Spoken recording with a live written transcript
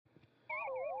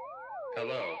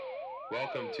Hello,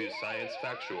 welcome to Science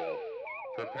Factual.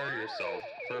 Prepare yourself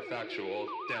for factual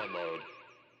download.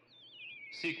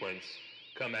 Sequence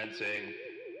commencing.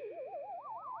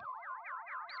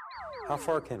 How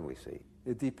far can we see?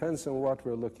 It depends on what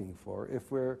we're looking for.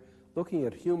 If we're looking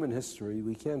at human history,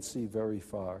 we can't see very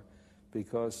far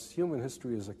because human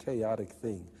history is a chaotic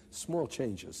thing. Small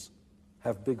changes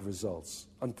have big results,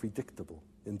 unpredictable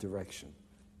in direction.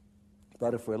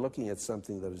 But if we're looking at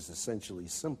something that is essentially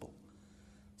simple,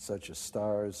 such as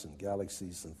stars and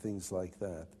galaxies and things like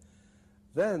that,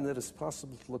 then it is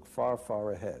possible to look far,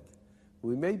 far ahead.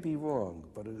 We may be wrong,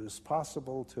 but it is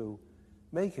possible to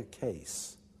make a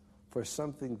case for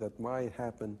something that might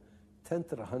happen 10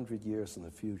 to the 100 years in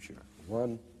the future,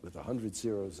 one with 100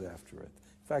 zeros after it.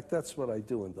 In fact, that's what I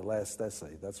do in the last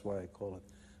essay. That's why I call it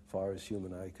Far as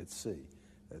Human Eye Could See.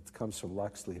 It comes from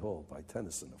Locksley Hall by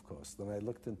Tennyson, of course. Then I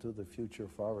looked into the future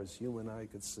far as human eye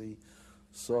could see,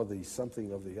 saw the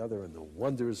something of the other and the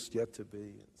wonders yet to be,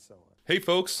 and so on. Hey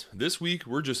folks, this week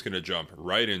we're just going to jump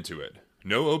right into it.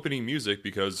 No opening music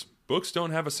because books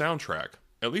don't have a soundtrack,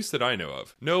 at least that I know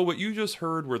of. No, what you just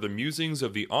heard were the musings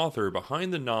of the author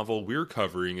behind the novel we're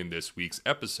covering in this week's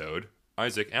episode,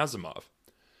 Isaac Asimov.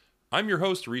 I'm your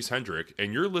host, Reese Hendrick,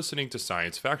 and you're listening to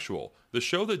Science Factual, the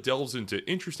show that delves into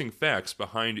interesting facts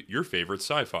behind your favorite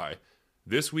sci-fi.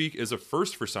 This week is a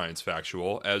first for Science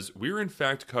Factual, as we're in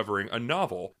fact covering a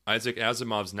novel, Isaac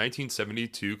Asimov's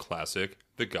 1972 classic,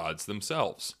 The Gods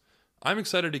Themselves. I'm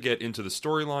excited to get into the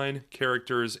storyline,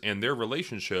 characters, and their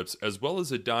relationships, as well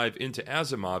as a dive into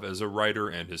Asimov as a writer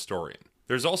and historian.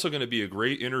 There's also going to be a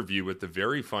great interview with the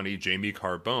very funny Jamie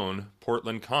Carbone,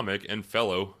 Portland comic and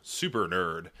fellow super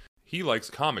nerd. He likes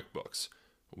comic books.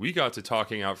 We got to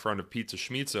talking out front of Pizza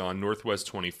Schmizza on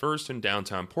Northwest 21st in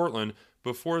downtown Portland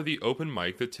before the open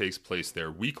mic that takes place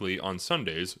there weekly on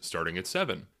Sundays starting at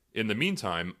 7. In the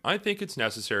meantime, I think it's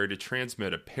necessary to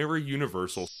transmit a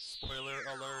para-universal spoiler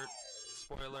alert.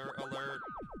 Spoiler alert.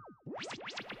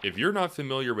 If you're not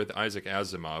familiar with Isaac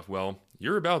Asimov, well,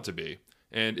 you're about to be.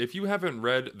 And if you haven't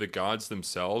read The Gods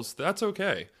Themselves, that's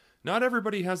okay. Not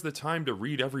everybody has the time to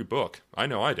read every book. I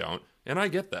know I don't, and I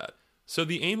get that. So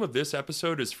the aim of this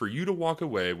episode is for you to walk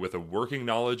away with a working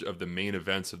knowledge of the main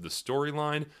events of the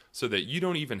storyline so that you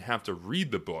don't even have to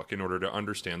read the book in order to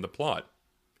understand the plot.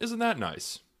 Isn't that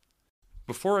nice?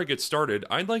 Before I get started,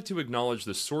 I'd like to acknowledge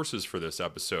the sources for this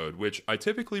episode, which I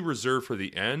typically reserve for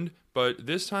the end, but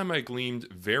this time I gleaned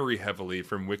very heavily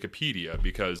from Wikipedia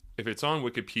because if it's on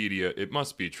Wikipedia, it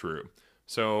must be true.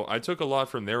 So I took a lot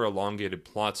from their elongated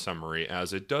plot summary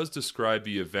as it does describe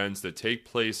the events that take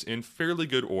place in fairly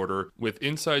good order with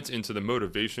insights into the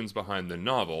motivations behind the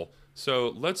novel. So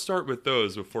let's start with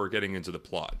those before getting into the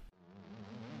plot.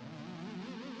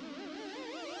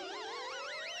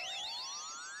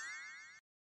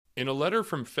 In a letter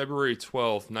from February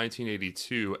 12,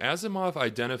 1982, Asimov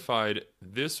identified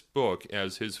this book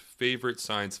as his favorite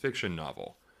science fiction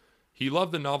novel. He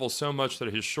loved the novel so much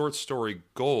that his short story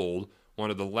Gold, one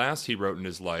of the last he wrote in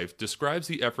his life, describes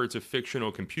the efforts of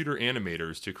fictional computer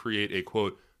animators to create a,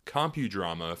 quote,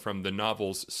 compudrama from the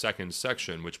novel's second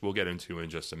section, which we'll get into in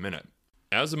just a minute.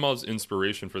 Asimov's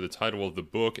inspiration for the title of the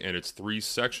book and its 3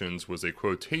 sections was a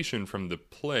quotation from the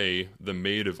play The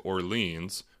Maid of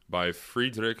Orleans by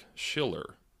Friedrich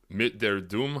Schiller, Mit der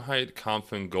Dummheit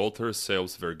kämpfen Götter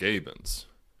selbstvergebens,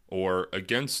 or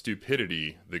Against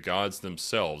stupidity, the gods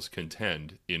themselves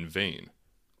contend in vain,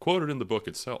 quoted in the book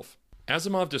itself.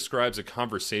 Asimov describes a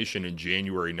conversation in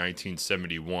January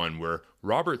 1971 where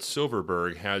Robert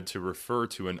Silverberg had to refer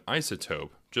to an isotope,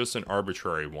 just an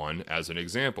arbitrary one, as an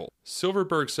example.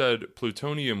 Silverberg said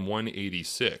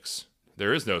plutonium-186.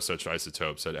 There is no such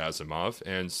isotope, said Asimov,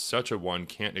 and such a one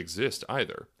can't exist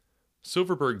either.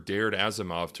 Silverberg dared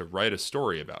Asimov to write a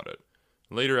story about it.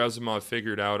 Later, Asimov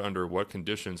figured out under what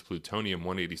conditions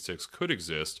plutonium-186 could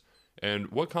exist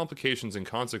and what complications and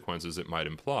consequences it might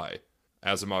imply.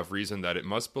 Asimov reasoned that it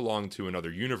must belong to another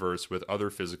universe with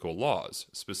other physical laws,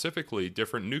 specifically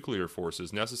different nuclear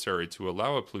forces necessary to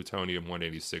allow a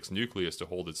plutonium-186 nucleus to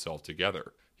hold itself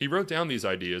together. He wrote down these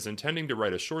ideas intending to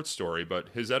write a short story, but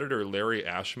his editor Larry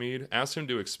Ashmead asked him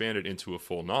to expand it into a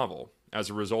full novel.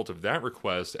 As a result of that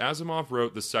request, Asimov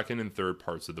wrote the second and third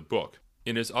parts of the book.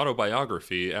 In his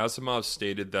autobiography, Asimov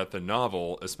stated that the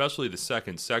novel, especially the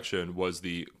second section, was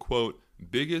the, quote,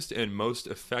 biggest and most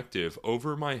effective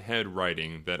over-my-head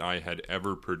writing that I had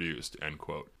ever produced, end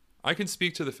quote. I can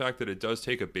speak to the fact that it does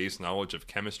take a base knowledge of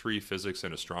chemistry, physics,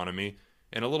 and astronomy,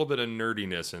 and a little bit of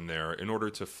nerdiness in there in order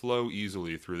to flow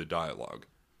easily through the dialogue.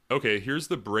 Okay, here's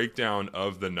the breakdown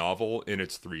of the novel in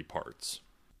its 3 parts.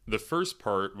 The first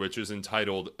part, which is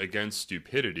entitled Against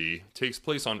Stupidity, takes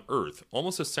place on Earth,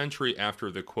 almost a century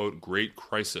after the, quote, Great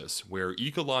Crisis, where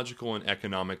ecological and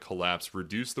economic collapse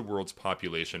reduced the world's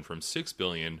population from 6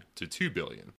 billion to 2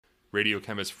 billion.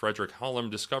 Radiochemist Frederick Hallam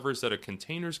discovers that a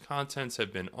container's contents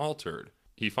have been altered.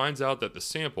 He finds out that the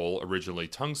sample, originally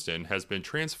tungsten, has been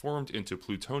transformed into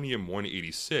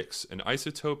plutonium-186, an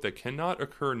isotope that cannot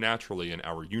occur naturally in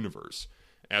our universe.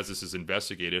 As this is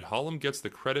investigated, Hallam gets the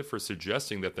credit for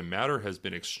suggesting that the matter has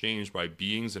been exchanged by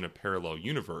beings in a parallel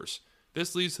universe.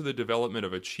 This leads to the development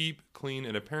of a cheap, clean,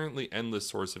 and apparently endless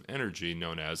source of energy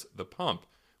known as the pump,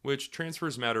 which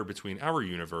transfers matter between our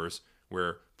universe,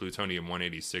 where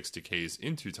plutonium-186 decays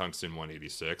into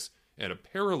tungsten-186, and a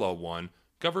parallel one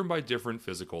governed by different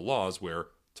physical laws where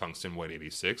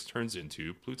tungsten-186 turns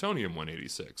into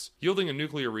plutonium-186, yielding a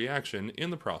nuclear reaction in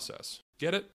the process.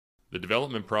 Get it? The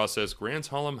development process grants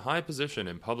Hallam high position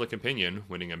in public opinion,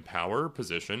 winning him power,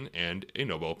 position, and a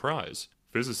Nobel Prize.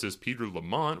 Physicist Peter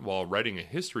Lamont, while writing a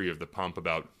history of the pump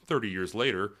about 30 years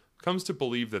later, comes to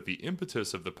believe that the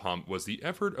impetus of the pump was the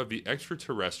effort of the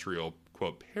extraterrestrial,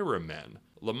 quote, paramen.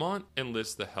 Lamont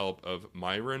enlists the help of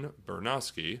Myron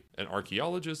Bernowski, an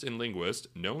archaeologist and linguist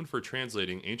known for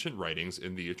translating ancient writings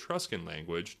in the Etruscan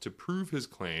language, to prove his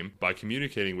claim by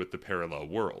communicating with the parallel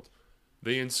world.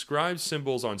 They inscribe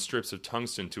symbols on strips of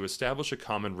tungsten to establish a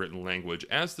common written language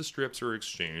as the strips are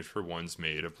exchanged for ones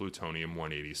made of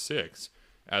plutonium-186.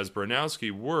 As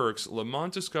Bernowski works,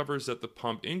 Lamont discovers that the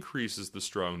pump increases the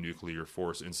strong nuclear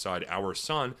force inside our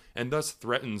sun and thus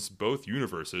threatens both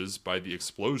universes by the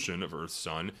explosion of Earth's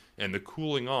sun and the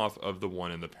cooling off of the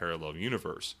one in the parallel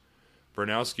universe.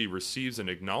 Bernowski receives an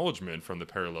acknowledgement from the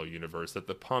parallel universe that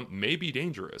the pump may be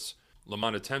dangerous.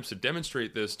 Lamont attempts to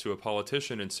demonstrate this to a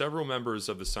politician and several members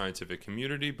of the scientific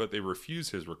community, but they refuse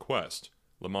his request.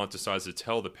 Lamont decides to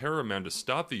tell the paramen to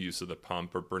stop the use of the pump,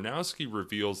 but Bernowski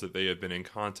reveals that they have been in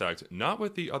contact not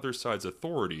with the other side's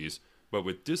authorities, but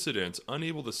with dissidents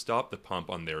unable to stop the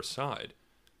pump on their side.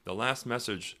 The last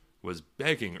message was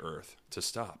begging Earth to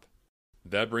stop.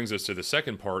 That brings us to the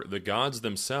second part, the gods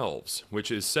themselves,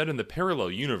 which is set in the parallel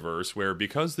universe where,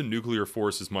 because the nuclear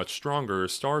force is much stronger,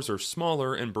 stars are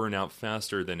smaller and burn out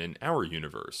faster than in our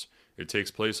universe. It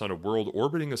takes place on a world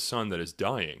orbiting a sun that is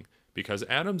dying. Because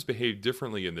atoms behave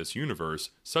differently in this universe,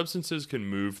 substances can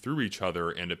move through each other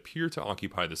and appear to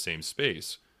occupy the same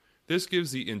space. This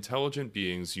gives the intelligent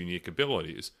beings unique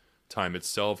abilities. Time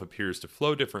itself appears to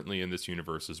flow differently in this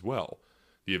universe as well.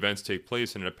 The events take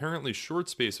place in an apparently short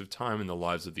space of time in the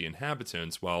lives of the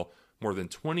inhabitants, while more than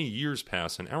 20 years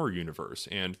pass in our universe,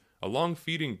 and a long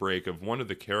feeding break of one of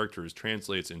the characters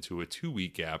translates into a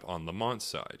 2-week gap on Lamont's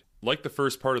side. Like the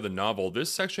first part of the novel,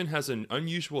 this section has an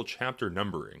unusual chapter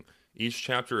numbering. Each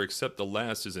chapter except the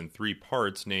last is in 3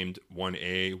 parts, named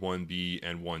 1A, 1B,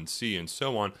 and 1C, and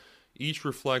so on. Each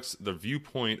reflects the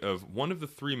viewpoint of one of the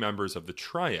 3 members of the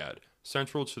triad,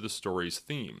 central to the story's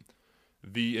theme.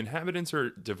 The inhabitants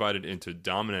are divided into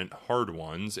dominant hard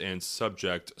ones and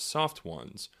subject soft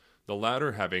ones, the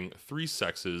latter having 3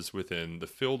 sexes within the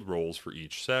filled roles for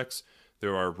each sex.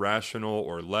 There are rational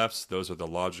or lefts, those are the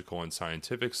logical and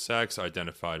scientific sex,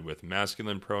 identified with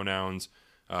masculine pronouns.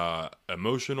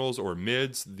 Emotionals or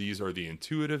mids, these are the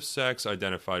intuitive sex,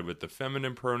 identified with the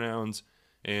feminine pronouns.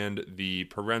 And the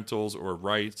parentals or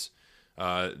rights,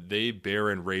 they bear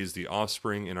and raise the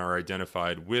offspring and are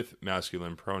identified with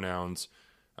masculine pronouns,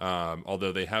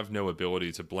 although they have no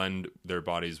ability to blend their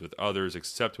bodies with others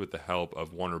except with the help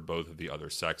of one or both of the other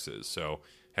sexes, so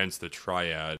hence the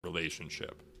triad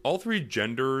relationship. All 3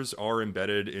 genders are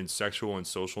embedded in sexual and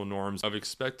social norms of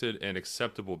expected and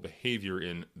acceptable behavior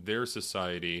in their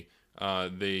society.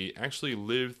 They actually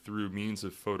live through means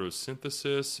of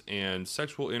photosynthesis, and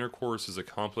sexual intercourse is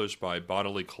accomplished by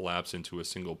bodily collapse into a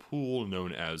single pool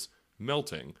known as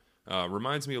melting.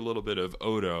 Reminds me a little bit of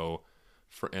Odo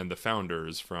and the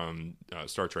Founders from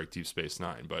Star Trek Deep Space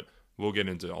Nine, but we'll get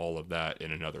into all of that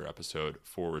in another episode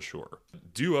for sure.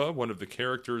 Dua, one of the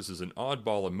characters, is an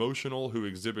oddball emotional who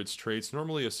exhibits traits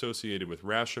normally associated with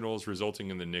rationals, resulting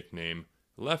in the nickname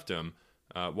Leftum.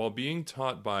 While being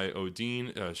taught by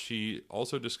Odin, she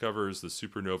also discovers the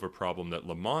supernova problem that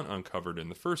Lamont uncovered in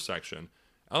the first section.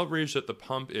 Outraged that the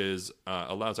pump is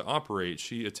allowed to operate,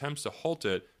 she attempts to halt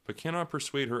it, but cannot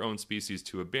persuade her own species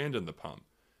to abandon the pump.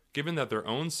 Given that their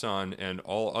own sun and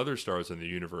all other stars in the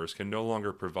universe can no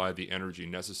longer provide the energy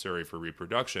necessary for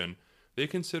reproduction, they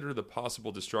consider the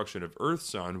possible destruction of Earth's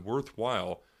sun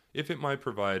worthwhile if it might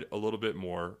provide a little bit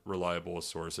more reliable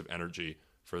source of energy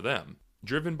for them.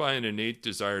 Driven by an innate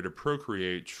desire to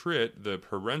procreate, Trit, the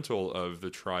parental of the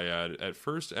triad, at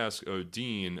first asks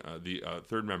Odin, the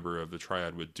third member of the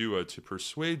triad with Dua, to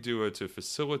persuade Dua to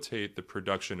facilitate the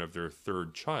production of their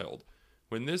third child.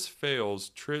 When this fails,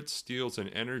 Trit steals an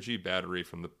energy battery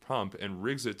from the pump and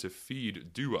rigs it to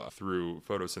feed Dua through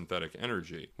photosynthetic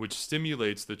energy, which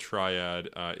stimulates the triad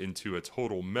into a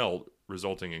total melt,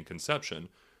 resulting in conception.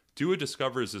 Dua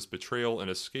discovers this betrayal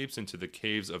and escapes into the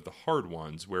caves of the Hard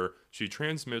Ones, where she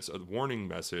transmits a warning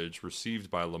message received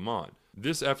by Lamont.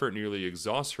 This effort nearly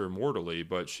exhausts her mortally,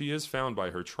 but she is found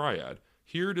by her triad.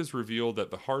 Here it is revealed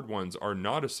that the Hard Ones are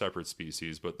not a separate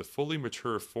species, but the fully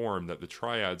mature form that the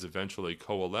triads eventually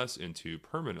coalesce into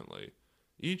permanently.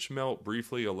 Each melt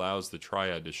briefly allows the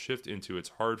triad to shift into its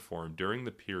hard form during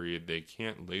the period they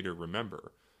can't later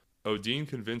remember. Odin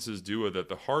convinces Dua that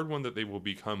the Hard One that they will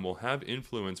become will have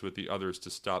influence with the others to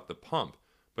stop the pump,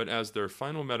 but as their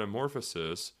final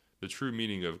metamorphosis, the true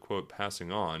meaning of, quote,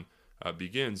 passing on,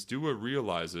 begins, Dua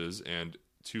realizes, and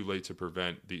too late to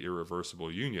prevent the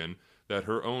irreversible union, that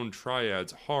her own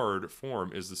triad's hard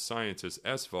form is the scientist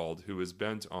Esvald, who is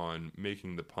bent on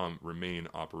making the pump remain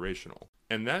operational.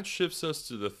 And that shifts us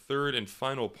to the third and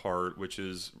final part, which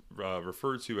is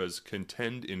referred to as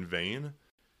Contend in Vain.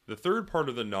 The third part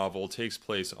of the novel takes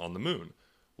place on the moon.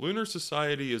 Lunar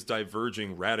society is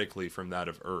diverging radically from that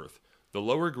of Earth. The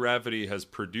lower gravity has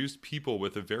produced people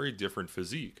with a very different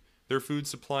physique. Their food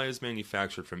supply is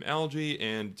manufactured from algae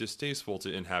and distasteful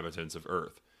to inhabitants of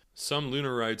Earth. Some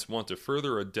Lunarites want to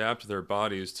further adapt their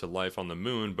bodies to life on the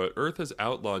moon, but Earth has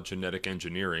outlawed genetic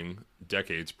engineering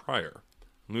decades prior.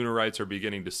 Lunarites are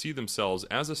beginning to see themselves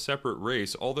as a separate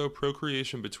race, although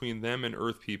procreation between them and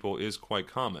Earth people is quite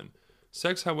common.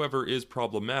 Sex, however, is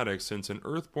problematic since an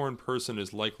Earthborn person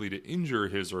is likely to injure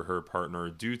his or her partner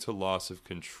due to loss of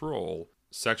control.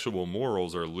 Sexual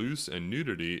morals are loose and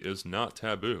nudity is not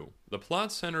taboo. The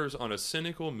plot centers on a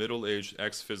cynical middle-aged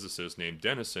ex-physicist named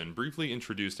Dennison, briefly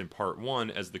introduced in Part 1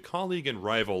 as the colleague and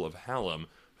rival of Hallam,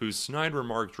 whose snide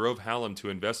remark drove Hallam to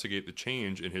investigate the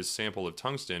change in his sample of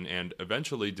tungsten and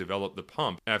eventually develop the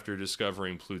pump after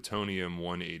discovering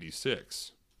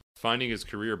plutonium-186. Finding his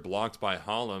career blocked by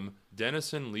Hallam,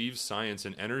 Dennison leaves science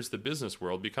and enters the business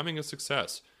world, becoming a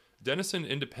success. Dennison,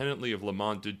 independently of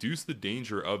Lamont, deduced the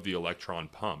danger of the electron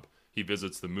pump. He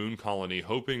visits the moon colony,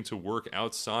 hoping to work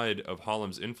outside of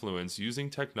Hallam's influence using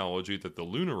technology that the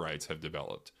Lunarites have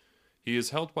developed. He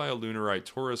is helped by a Lunarite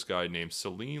tourist guide named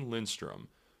Celine Lindstrom.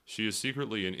 She is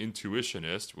secretly an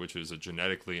intuitionist, which is a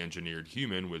genetically engineered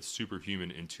human with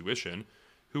superhuman intuition,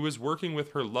 who is working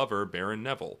with her lover, Baron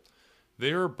Neville.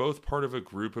 They are both part of a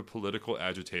group of political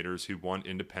agitators who want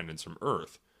independence from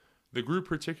Earth. The group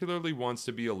particularly wants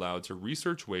to be allowed to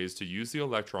research ways to use the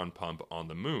electron pump on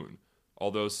the moon.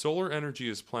 Although solar energy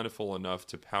is plentiful enough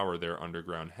to power their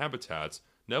underground habitats,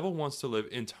 Neville wants to live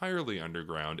entirely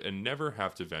underground and never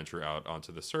have to venture out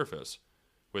onto the surface.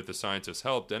 With the scientists'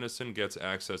 help, Dennison gets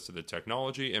access to the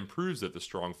technology and proves that the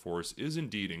strong force is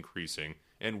indeed increasing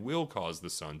and will cause the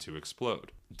sun to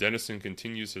explode. Dennison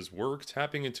continues his work,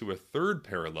 tapping into a third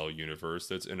parallel universe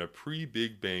that's in a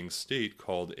pre-Big Bang state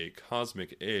called a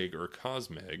cosmic egg or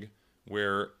cosmeg,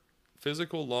 where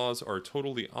physical laws are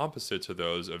totally opposite to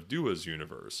those of Dua's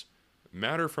universe.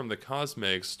 Matter from the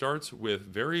cosmeg starts with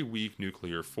very weak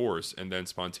nuclear force and then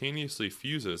spontaneously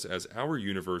fuses as our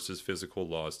universe's physical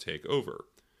laws take over.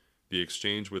 The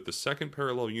exchange with the second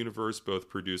parallel universe both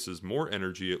produces more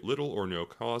energy at little or no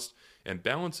cost and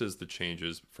balances the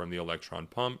changes from the electron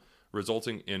pump,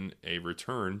 resulting in a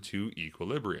return to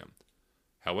equilibrium.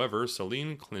 However,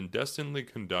 Celine clandestinely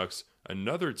conducts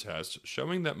another test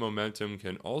showing that momentum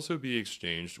can also be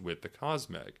exchanged with the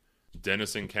cosmeg.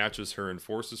 Dennison catches her and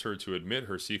forces her to admit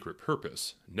her secret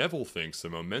purpose. Neville thinks the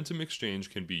momentum exchange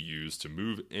can be used to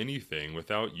move anything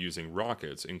without using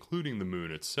rockets, including the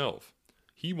moon itself.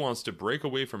 He wants to break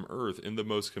away from Earth in the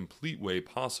most complete way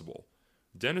possible.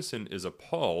 Dennison is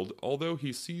appalled, although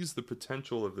he sees the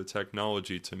potential of the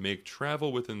technology to make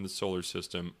travel within the solar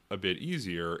system a bit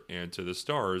easier and to the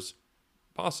stars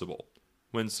possible.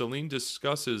 When Celine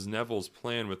discusses Neville's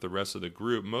plan with the rest of the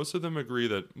group, most of them agree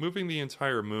that moving the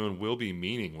entire moon will be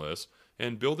meaningless,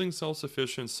 and building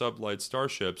self-sufficient sublight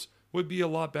starships would be a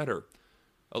lot better.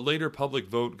 A later public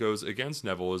vote goes against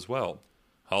Neville as well.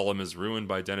 Hallam is ruined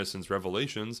by Dennison's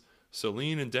revelations.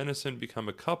 Celine and Dennison become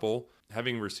a couple.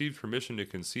 Having received permission to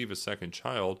conceive a second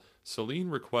child, Celine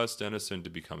requests Dennison to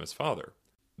become his father.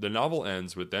 The novel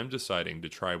ends with them deciding to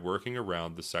try working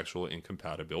around the sexual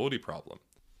incompatibility problem.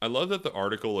 I love that the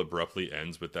article abruptly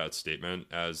ends with that statement,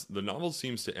 as the novel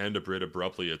seems to end a bit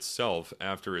abruptly itself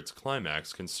after its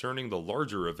climax concerning the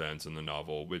larger events in the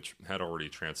novel, which had already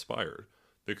transpired.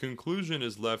 The conclusion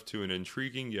is left to an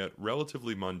intriguing yet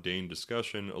relatively mundane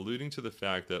discussion alluding to the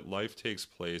fact that life takes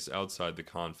place outside the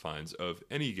confines of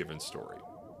any given story.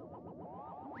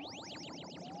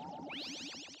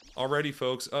 Alrighty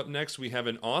folks, up next we have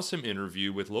an awesome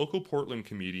interview with local Portland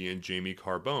comedian Jamie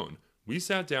Carbone. We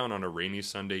sat down on a rainy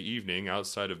Sunday evening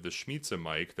outside of the Schmizza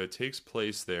mic that takes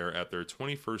place there at their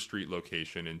 21st Street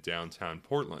location in downtown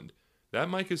Portland. That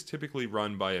mic is typically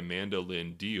run by Amanda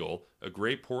Lynn Deal, a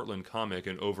great Portland comic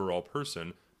and overall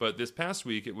person, but this past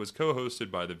week it was co-hosted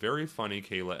by the very funny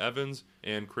Kayla Evans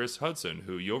and Chris Hudson,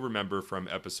 who you'll remember from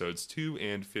episodes 2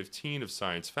 and 15 of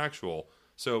Science Factual.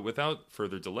 So without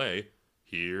further delay,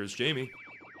 here's Jamie.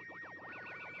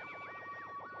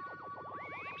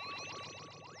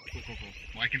 Cool.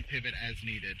 Well, I can pivot as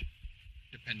needed,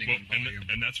 depending on volume.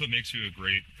 And that's what makes you a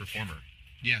great performer.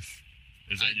 Yes.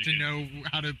 Is that to know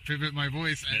how to pivot my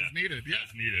voice as needed. Yeah.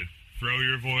 As needed. Throw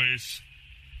your voice.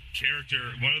 Character.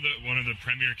 One of the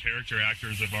premier character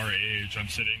actors of our age. I'm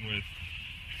sitting with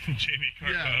Jamie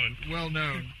Carbone. Yeah, well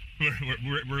known.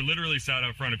 We're literally sat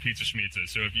out front of Pizza Schmizza.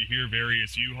 So if you hear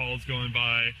various U-Hauls going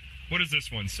by, what does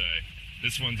this one say?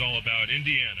 This one's all about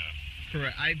Indiana.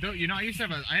 Correct. I used to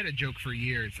have I had a joke for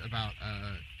years about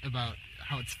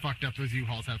how it's fucked up those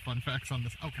U-Hauls have fun facts on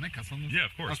this. Oh, can I cuss on this? Yeah,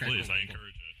 of course, okay, please. Cool. I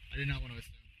encourage it. I did not want to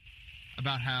assume.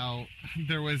 About how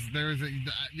there was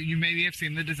you maybe have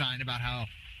seen the design about how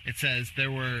it says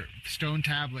there were stone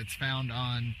tablets found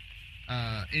on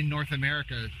in North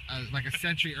America like a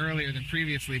century earlier than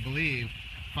previously believed.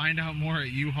 Find out more at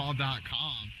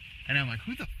uhaul.com. And I'm like,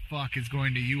 who the fuck is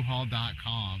going to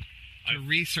uhaul.com to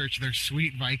research their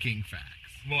sweet Viking facts?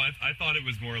 Well, I thought it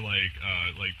was more like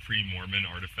pre-Mormon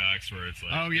artifacts where it's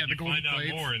like, oh yeah, the golden find out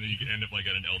plates. More, and then you can end up like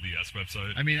at an LDS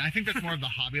website. I mean, I think that's more of the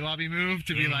Hobby Lobby move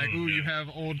to be like, ooh, you have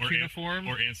old cuneiform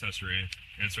or Ancestry.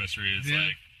 Ancestry is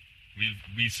like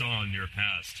we saw in your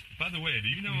past. By the way, do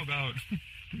you know about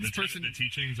the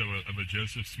teachings of a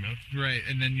Joseph Smith? Right,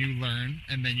 and then you learn,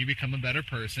 and then you become a better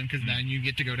person because then you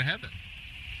get to go to heaven.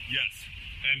 Yes,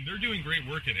 and they're doing great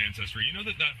work at Ancestry. You know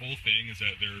that whole thing is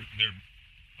that they're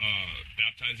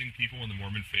baptizing people in the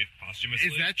Mormon faith posthumously.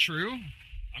 Is that true?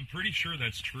 I'm pretty sure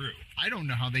that's true. I don't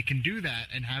know how they can do that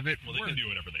and have it work. They can do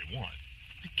whatever they want.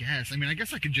 I guess. I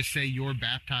guess I could just say you're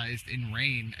baptized in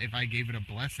rain if I gave it a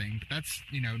blessing, but that's,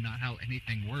 not how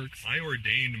anything works. I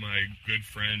ordained my good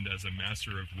friend as a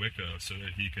master of Wicca so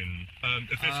that he can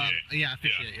officiate.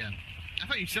 Officiate, yeah. I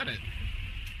thought you said it.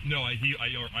 No, I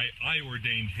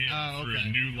ordained him through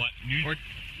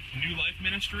New Life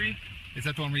Ministry. Is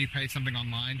that the one where you pay something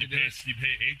online to do it? You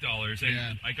pay $8,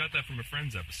 and I got that from a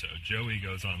friend's episode. Joey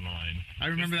goes online. I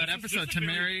remember that episode.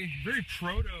 Very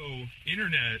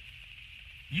proto-internet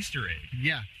Easter egg.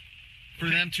 Yeah. For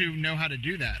them to know how to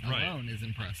do that alone is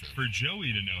impressive. For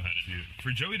Joey to know how to do it.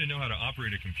 For Joey to know how to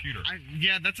operate a computer.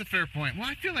 Yeah, that's a fair point. Well,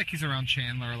 I feel like he's around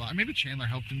Chandler a lot. Maybe Chandler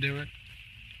helped him do it.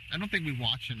 I don't think we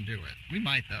watched him do it. We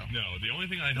might, though. No, the only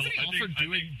thing I think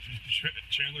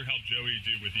Chandler helped Joey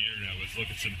do with the internet was look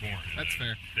at some porn. That's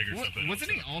fair.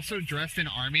 Wasn't he out. also dressed in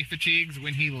army fatigues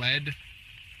when he led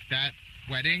that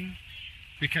wedding?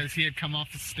 Because he had come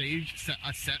off the stage,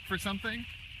 a set for something?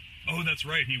 Oh, that's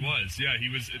right. He was. Yeah, he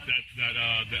was at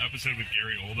the episode with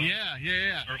Gary Oldman.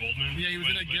 Yeah. Or Oldman. Yeah, he was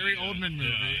in a Gary Oldman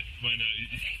movie. Yeah, when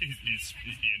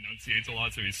he enunciates a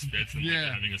lot, so he spits and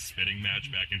having a spitting match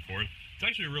back and forth. It's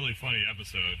actually a really funny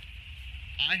episode.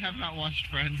 I have not watched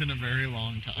Friends in a very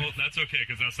long time. Well, that's okay,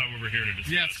 because that's not what we're here to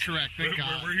discuss. Yes, correct. Thank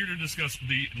God. We're here to discuss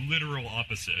the literal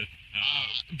opposite.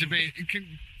 Debate.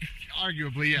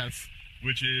 Arguably, yes.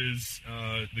 Which is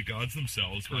The Gods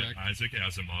Themselves by Isaac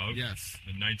Asimov. Yes.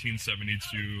 A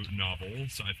 1972 novel,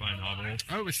 sci-fi novel.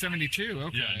 Oh, it was 72,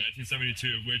 okay. Yeah,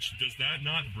 1972, which does that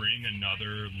not bring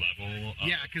another level of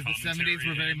because the 70s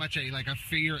were very much a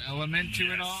fear element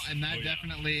to it all, and that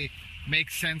definitely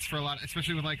makes sense for a lot,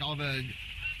 especially with all the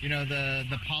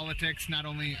the politics, not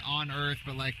only on Earth,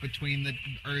 but between the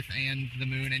Earth and the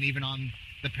moon, and even on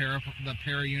the para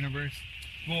universe.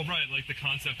 Well, right, the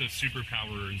concept of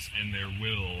superpowers and their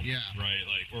will, right,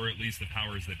 or at least the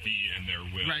powers that be and their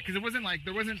will. Right, because it wasn't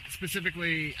there wasn't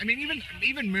specifically, even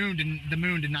the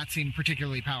moon did not seem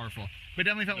particularly powerful, but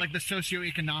definitely felt like the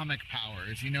socioeconomic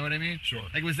powers, you know what I mean? Sure.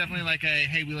 It was definitely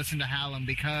hey, we listened to Hallam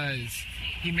because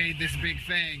he made this big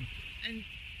thing, and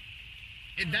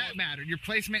that mattered. Your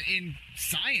placement in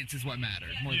science is what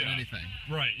mattered more than anything.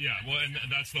 Right. Yeah. Well, and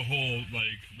that's the whole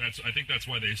I think that's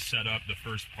why they set up the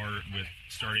first part with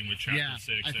starting with chapter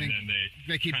 6, and then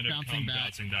they keep kind of bouncing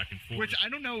back and forth. Which I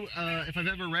don't know if I've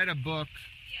ever read a book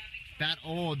that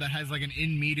old that has like an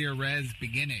in media res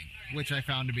beginning, which I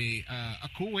found to be a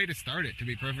cool way to start it, to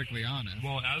be perfectly honest.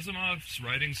 Well, Asimov's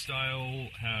writing style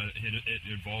it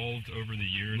evolved over the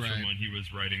years from when he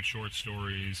was writing short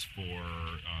stories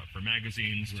for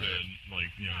magazines to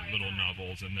little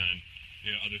novels and then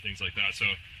other things like that. So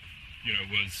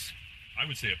was, I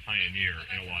would say, a pioneer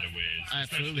in a lot of ways,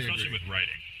 especially with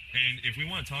writing. And if we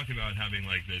want to talk about having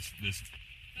like this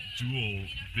dual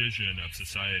vision of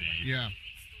society,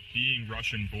 being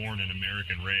Russian-born and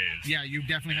American-raised. Yeah, you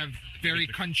definitely have very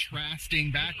contrasting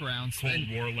backgrounds. Cold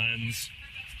War lens.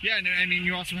 Yeah, and I mean,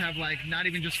 you also have, like, not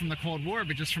even just from the Cold War,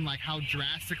 but just from, like, how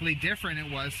drastically different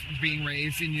it was being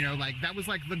raised in, that was,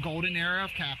 like, the golden era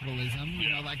of capitalism,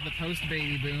 like the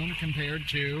post-baby boom compared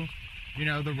to,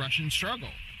 the Russian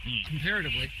struggle,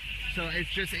 comparatively. So it's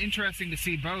just interesting to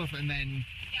see both and then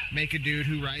make a dude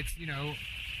who writes,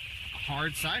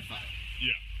 hard sci-fi.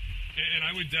 Yeah. And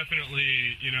I would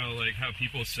definitely, like how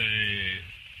people say,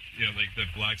 like the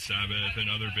Black Sabbath and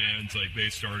other bands, like they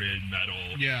started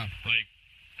metal. Yeah. Like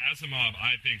Asimov,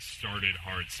 I think, started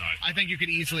hard sci-fi. I think you could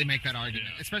easily make that argument,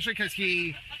 especially because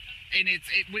because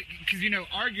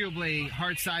arguably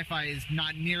hard sci-fi is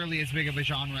not nearly as big of a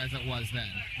genre as it was then.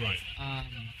 Right.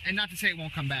 And not to say it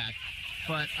won't come back,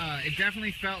 but it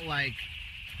definitely felt like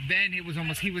then it was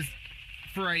almost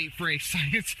for a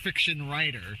science fiction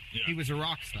writer, he was a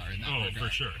rock star in that regard. For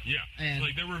sure, yeah. And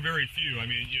like there were very few. I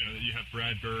mean, you have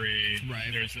Bradbury.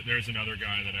 Right. There's another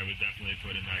guy that I would definitely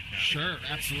put in that category. Sure,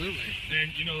 absolutely.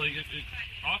 And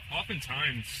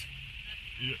oftentimes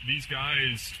these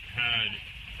guys had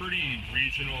pretty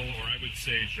regional, or I would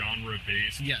say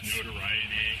genre-based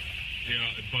notoriety.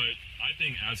 But I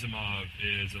think Asimov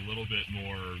is a little bit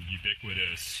more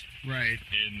ubiquitous, right,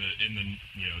 in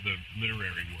the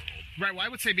literary world. Right. Well, I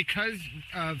would say because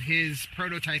of his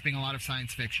prototyping a lot of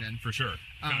science fiction, for sure.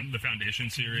 The Foundation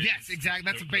series. Yes, exactly.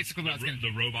 That's basically what I was going to.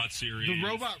 The robot series. The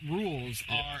robot rules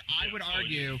are, I would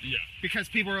argue, because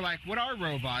people are like, "What are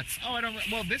robots?" Oh, I don't.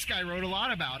 Well, this guy wrote a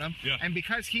lot about them, and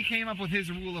because he came up with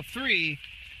his rule of 3,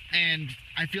 and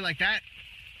I feel like that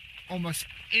almost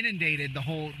inundated the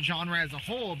whole genre as a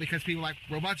whole, because people are like,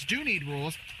 robots do need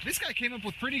rules. This guy came up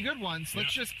with pretty good ones.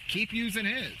 Let's just keep using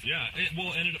his. Yeah,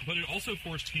 but it also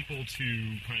forced people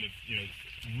to kind of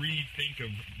rethink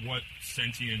of what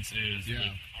sentience is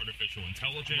with artificial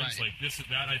intelligence. Like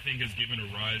that I think has given a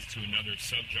rise to another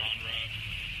subgenre.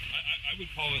 I would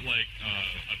call it like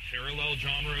a parallel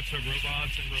genre to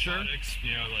robots and robotics.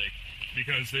 Sure.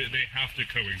 Because they have to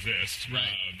coexist. Right.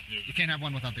 You can't have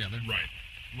one without the other. Right.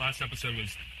 Last episode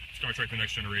was Star Trek The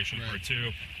Next Generation, Part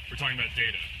 2. We're talking about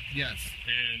data. Yes.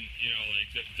 And,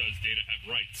 does data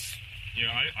have rights?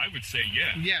 I would say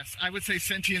Yes, I would say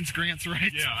sentience grants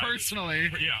rights, personally.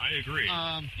 I agree.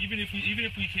 Even if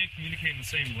we can't communicate in the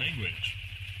same language,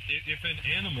 if an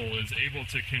animal is able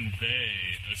to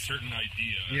convey a certain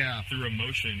idea through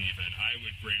emotion even, I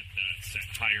would grant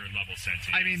that higher level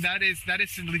sentience. I mean, that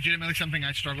is legitimately something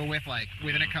I struggle with,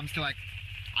 when it comes to,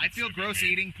 I feel gross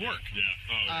eating pork.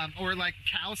 Yeah. Or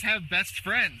cows have best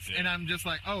friends, and I'm just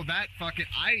like, oh, that fucking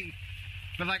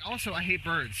But also I hate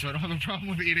birds, so I don't have a problem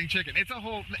with eating chicken.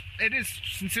 It is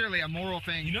sincerely a moral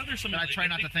thing. There's something that I try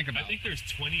not to think about. I think there's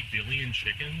 20 billion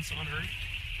chickens on Earth.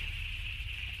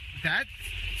 That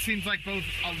seems like both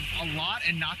a lot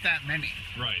and not that many.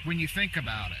 Right. When you think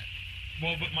about it.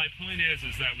 Well, but my point is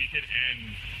that we could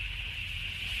end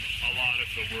a lot of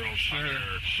the world's hunger.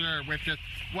 Sure.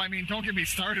 Well, I mean, don't get me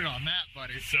started on that,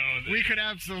 buddy. So we could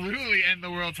absolutely end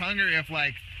the world's hunger if,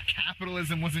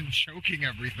 capitalism wasn't choking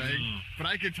everything. But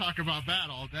I could talk about that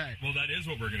all day. Well, that is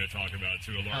what we're going to talk about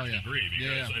to a large degree,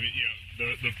 because I mean,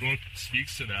 the book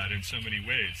speaks to that in so many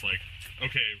ways.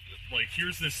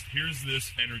 Here's this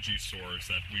energy source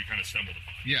that we kind of stumbled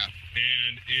upon. Yeah.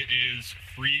 And it is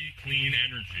free, clean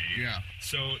energy. Yeah.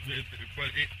 So,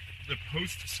 the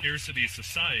post-scarcity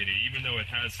society, even though it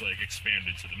has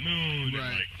expanded to the moon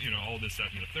and all this,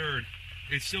 that, and the third,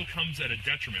 it still comes at a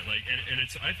detriment. And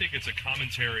I think it's a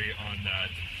commentary on that.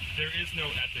 There is no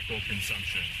ethical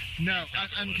consumption. No,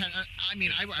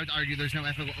 I would argue there's no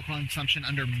ethical consumption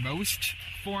under most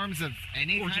forms of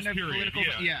any kind of political.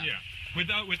 Yeah.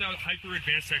 Without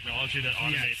hyper-advanced technology that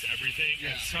automates everything,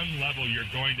 at some level you're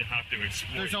going to have to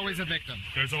exploit. There's always a victim.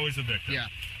 There's always a victim. Yeah.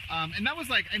 And that was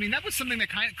that was something that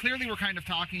clearly we're kind of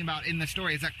talking about in the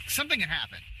story, is that something had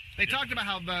happened. They talked about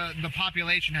how the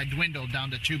population had dwindled down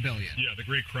to 2 billion. Yeah, the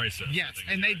Great Crisis. Yes,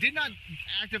 and they did not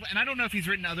actively. And I don't know if he's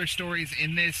written other stories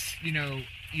in this,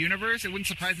 universe. It wouldn't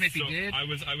surprise me if he did. I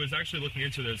was actually looking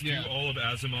into this. Yeah. Do all of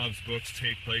Asimov's books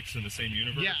take place in the same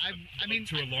universe? Yeah, I mean,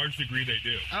 to a large degree, they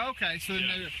do. Okay, so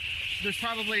then there's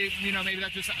probably, maybe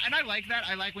that's just, and I like that.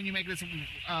 I like when you make this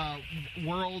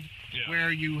world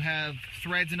where you have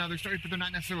threads and other stories, but they're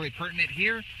not necessarily pertinent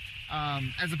here,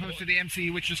 as opposed to the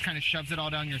MCU, which just kind of shoves it all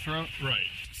down your throat. Right.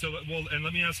 So, and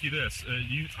let me ask you this: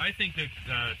 I think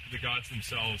that The Gods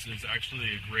Themselves is actually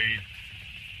a great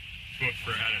book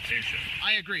for adaptation.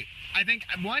 I agree. I think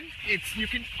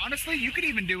you could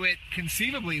even do it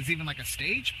conceivably as even like a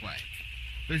stage play.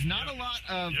 There's not a lot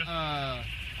of.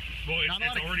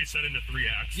 It's already set into 3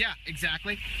 acts. Yeah,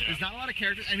 exactly. Yeah. There's not a lot of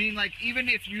characters. I mean, like, even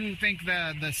if you think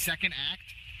the second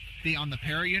act, on the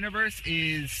Para-universe,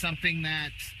 is something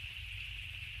that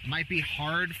might be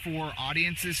hard for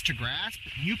audiences to grasp,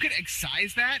 you could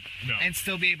excise that and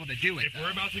still be able to do it. If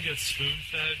we're about to get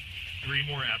spoon-fed 3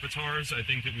 more avatars, I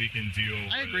think that we can deal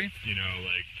with, I agree.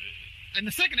 And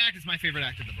the second act is my favorite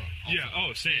act of the book. Also.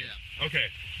 Yeah, same. Yeah.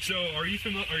 Okay, so are you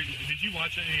familiar, did you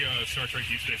watch any Star Trek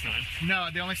Deep Space Nine?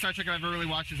 No, the only Star Trek I've ever really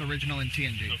watched is original in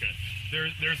TNG. Okay,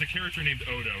 there's a character named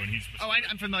Odo, and he's...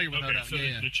 I'm familiar with Odo. So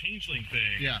the changeling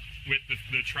thing, with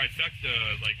the trifecta,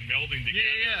 like, melding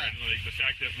together, and, like, the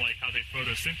fact that, like, how they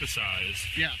photosynthesize,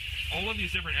 all of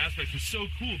these different aspects is so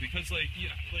cool, because, like,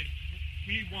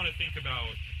 we want to think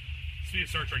about, see a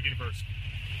Star Trek universe,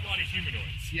 a lot of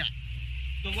humanoids. Yeah.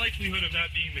 The likelihood of that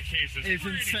being the case is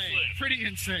pretty insane. Slim. Pretty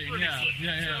insane. Pretty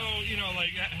slim. So,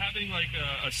 like, having, like,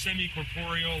 a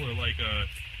semi-corporeal or, like, a...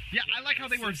 Yeah, I like how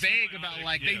they were vague about,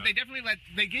 like, they definitely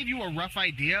they gave you a rough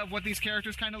idea of what these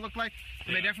characters kind of look like,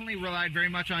 but they definitely relied very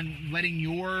much on letting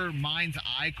your mind's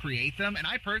eye create them, and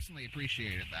I personally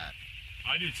appreciated that.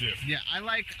 I do too. Yeah, I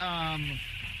like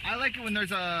it when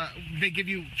they give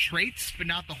you traits, but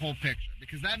not the whole picture,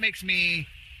 because that makes me...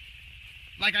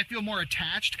 Like, I feel more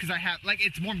attached because I have, like,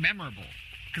 it's more memorable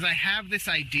because I have this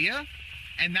idea,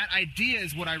 and that idea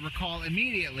is what I recall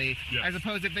immediately, as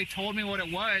opposed to if they told me what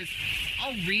it was,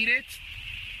 I'll read it,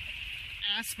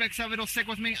 aspects of it will stick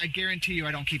with me. I guarantee you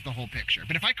I don't keep the whole picture.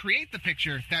 But if I create the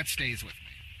picture, that stays with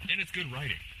me. And it's good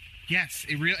writing. Yes,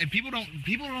 it really, and people don't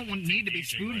need to be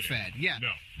spoon-fed. Yeah,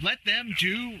 let them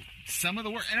do some of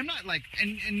the work. And I'm not like,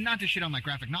 and not to shit on like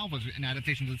graphic novels and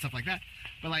adaptations and stuff like that,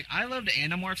 but like I loved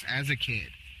Animorphs as a kid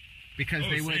because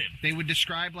they would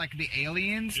describe like the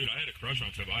aliens. Dude, I had a crush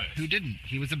on Tobias. Who didn't?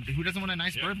 Who doesn't want a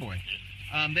nice bird boy?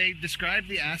 They described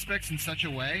the aspects in such a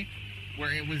way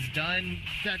where it was done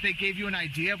that they gave you an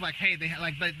idea of like, hey, they had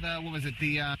like the what was it?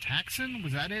 The Taxon,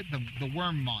 was that it? The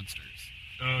worm monsters.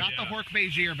 Not the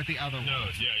Hork-Bajir, but the other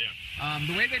ones.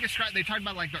 The way they described, they talked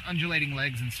about like their undulating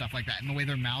legs and stuff like that, and the way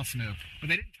their mouths move. But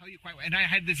they didn't tell you quite. And I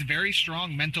had this very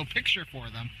strong mental picture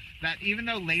for them that even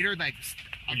though later like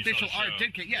official art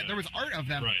did, there was art of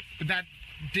them, but that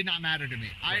did not matter to me.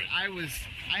 I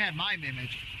had my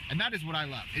image, and that is what I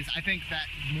love. Is I think that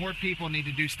more people need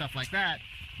to do stuff like that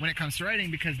when it comes to writing,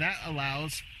 because that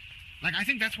allows. Like, I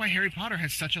think that's why Harry Potter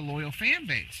has such a loyal fan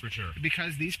base. For sure.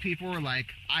 Because these people were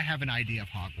like, I have an idea of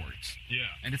Hogwarts. Yeah.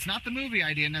 And it's not the movie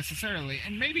idea necessarily,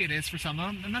 and maybe it is for some of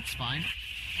them, and that's fine.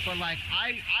 But, like,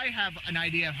 I have an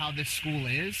idea of how this school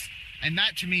is, and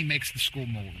that, to me, makes the school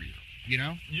more real, you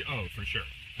know? Yeah, oh, for sure.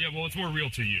 Yeah, well, it's more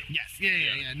real to you. Yes.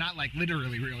 Yeah. Not, like,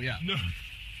 literally real, No.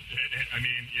 I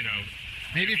mean, you know...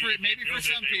 Maybe for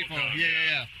some people.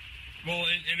 Yeah. Well,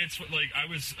 and it's like I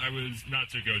was not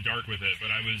to go dark with it, but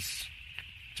I was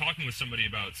talking with somebody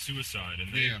about suicide,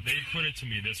 and they put it to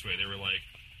me this way. They were like,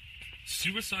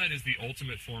 suicide is the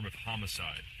ultimate form of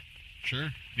homicide.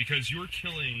 Sure. Because you're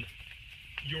killing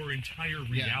your entire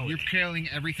reality. Yeah, you're killing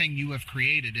everything you have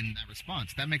created in that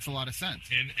response. That makes a lot of sense.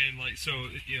 And like, so,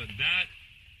 you know, that...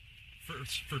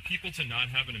 For people to not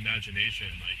have an imagination,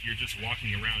 like, you're just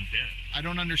walking around dead. I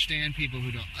don't understand people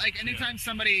who don't. Like, anytime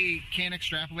somebody can't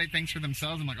extrapolate things for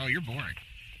themselves, I'm like, oh, you're boring.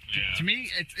 Yeah. To me,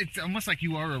 it's almost like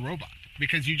you are a robot,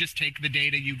 because you just take the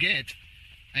data you get,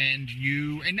 and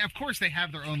of course they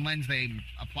have their own lens they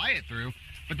apply it through,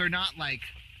 but they're not, like,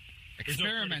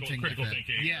 experimenting critical with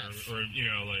thinking, yes. or, you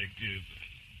know, like,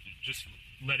 just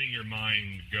letting your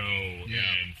mind go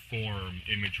and form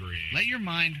imagery. Let your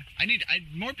mind...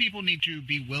 more people need to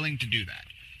be willing to do that.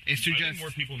 I think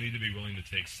more people need to be willing to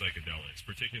take psychedelics,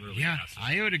 particularly acid.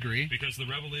 I would agree. Because the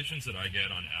revelations that I get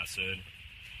on acid,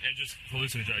 and just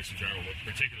hallucinogenics in general, but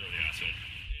particularly acid,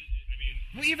 I mean,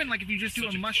 Well, even like if you just do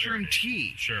a mushroom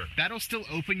tea, sure, that'll still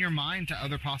open your mind to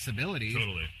other possibilities.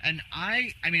 Totally. And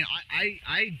I mean,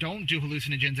 I don't do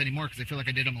hallucinogens anymore because I feel like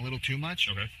I did them a little too much.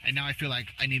 Okay. And now I feel like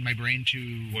I need my brain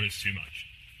to. What is too much?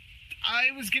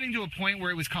 I was getting to a point where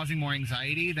it was causing more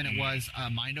anxiety than it was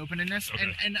mind openingness.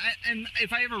 Okay. And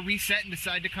if I ever reset and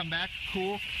decide to come back,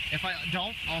 cool. If I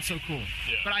don't, also cool.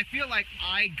 Yeah. But I feel like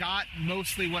I got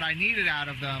mostly what I needed out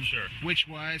of them, sure, which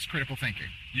was critical thinking.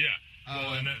 Yeah.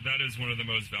 Well, and that is one of the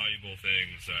most valuable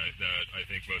things that I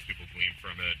think most people glean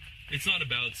from it. It's not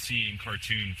about seeing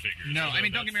cartoon figures. No, I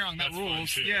mean, don't get me wrong, that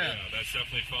rules. Yeah, that's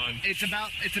definitely fun. It's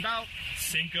about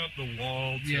sync up the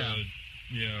wall to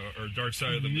or Dark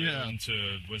Side of the Moon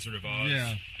to Wizard of Oz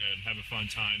and have a fun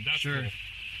time. That's cool.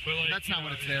 But like, that's not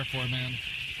what it's there for, man.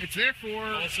 It's there for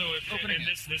also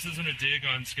this isn't a dig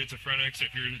on schizophrenics.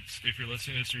 If you're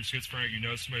listening to this, you're schizophrenic, you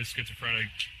know somebody's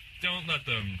schizophrenic, don't let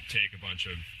them take a bunch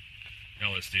of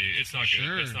LSD. It's not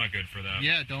good. It's not good for them.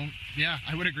 Yeah,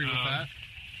 I would agree with that.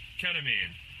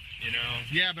 Ketamine, you know.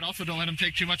 Yeah, but also don't let them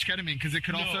take too much ketamine because it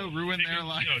could also ruin their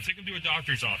life. Take them to a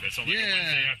doctor's office on like a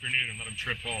Wednesday afternoon and let them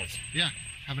trip balls. Yeah,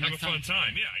 have a fun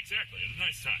time. Yeah, exactly. It's a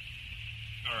nice time.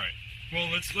 All right. Well,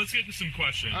 let's get to some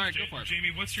questions. All right, go for it.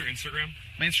 Jamie, what's your Instagram?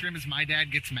 My Instagram is My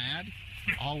Dad Gets Mad.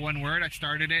 All one word. I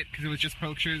started it because it was just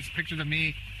pictures of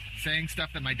me saying stuff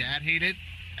that my dad hated,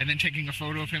 and then taking a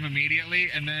photo of him immediately.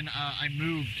 And then I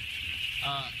moved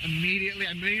immediately.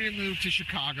 I immediately moved to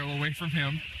Chicago away from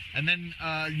him. And then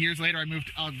years later, I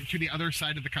moved to the other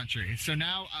side of the country. So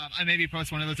now I maybe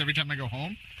post one of those every time I go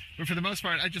home. But for the most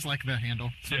part, I just like the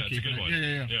handle. So yeah, it's a good one.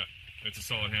 Yeah. It's a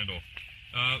solid handle.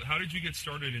 How did you get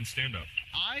started in stand-up?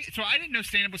 I didn't know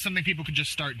stand-up was something people could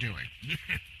just start doing.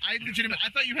 I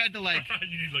thought you had to like...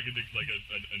 you need like a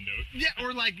note? Yeah,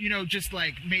 or like, just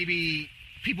like maybe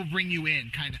people bring you in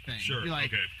kind of thing. Sure,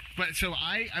 like, okay. But so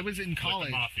I was in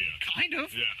college. Like the mafia. Kind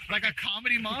of. Yeah. Like a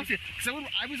comedy mafia. Because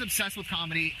I was obsessed with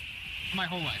comedy my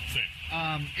whole life.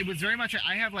 Same. It was very much...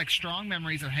 I have like strong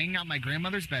memories of hanging out in my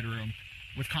grandmother's bedroom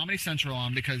with Comedy Central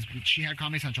on because she had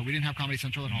Comedy Central. We didn't have Comedy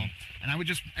Central at home. And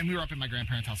we were up in my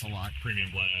grandparents' house a lot.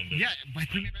 Premium blend. Yeah, by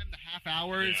premium blend, the half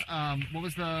hours. Yeah. What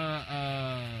was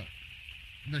the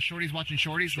Shorties Watching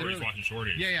Shorties? Shorties Watching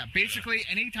Shorties. Yeah. Basically,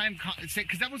 anytime,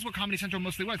 because that was what Comedy Central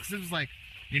mostly was, because it was like,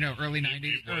 early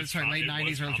 90s, late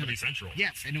 90s, early 2000s. Central.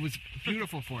 Yes, and it was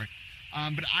beautiful for it.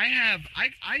 But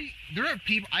there are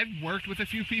people, I've worked with a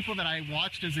few people that I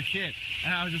watched as a kid,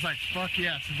 and I was just like, fuck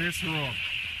yes, this rule.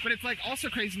 But it's like also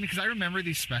crazy because I remember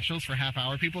these specials for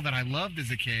half-hour people that I loved as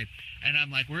a kid, and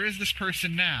I'm like, where is this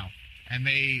person now? And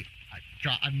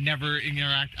I've never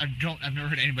I've never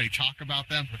heard anybody talk about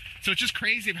them. So it's just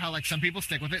crazy how like some people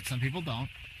stick with it, some people don't.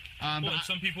 But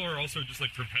some people are also just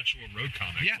like perpetual road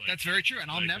comics. Yeah, that's very true. And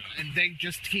and they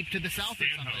just keep to the south or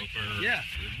something.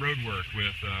 Or road work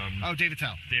with David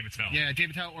Tell. Yeah,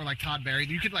 David Tell or like Todd Barry.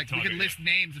 You could list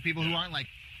names of people who aren't like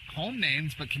home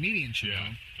names, but comedians should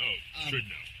know. Should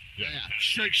know. Yeah.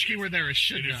 Keyword there is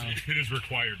should know. It is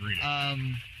required reading. I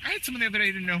had someone the other day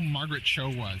who didn't know who Margaret Cho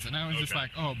was, and I was just like,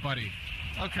 oh, buddy.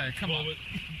 Okay, come on.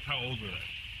 How old were they?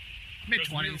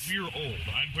 Mid-20s. We're old.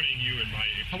 I'm putting you in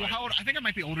my... How old? I think I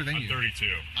might be older than you. I'm 32.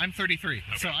 I'm 33,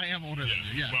 so I am older than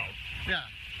you. Yeah. Well, yeah.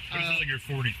 But it sounds like you're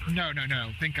 43. No.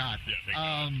 Thank God. Yeah, thank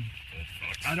God.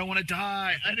 I don't want to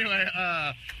die. Anyway,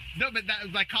 no, but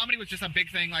that, comedy was just a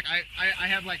big thing. Like, I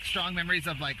have, like, strong memories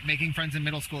of, like, making friends in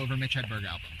middle school over Mitch Hedberg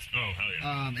albums. Oh, hell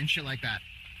yeah. And shit like that.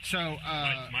 So,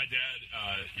 my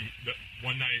dad,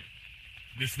 one night...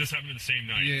 This happened the same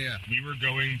night. Yeah. We were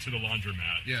going to the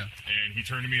laundromat. Yeah. And he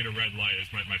turned to me at a red light as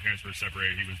my parents were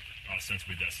separated. He was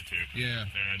ostensibly destitute. Yeah.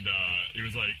 And he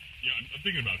was like, I'm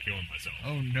thinking about killing myself.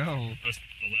 Oh, no. I was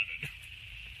 11.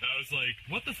 I was like,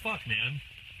 what the fuck, man?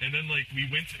 And then, like, we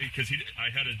went because I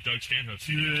had a Doug Stanhope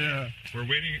CD. Yeah. We're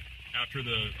waiting after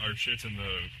our shit's in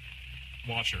the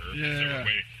washer. Yeah. So we're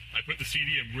waiting. I put the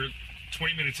CD and we're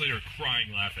 20 minutes later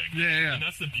crying laughing. Yeah. And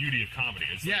that's the beauty of comedy.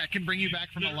 It's it can bring you back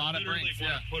from a lot of brains.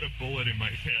 Yeah. Put a bullet in my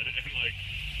head and like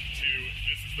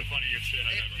this is the funniest shit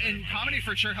I've ever heard. And comedy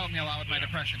for sure helped me a lot with my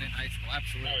depression in high school.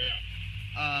 Absolutely. Oh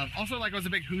yeah. Also, like, I was a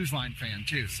big Who's Line fan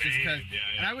too. Same,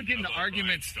 and I would get into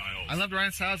arguments. I loved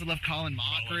Ryan Stiles. I loved Colin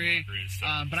Mockery.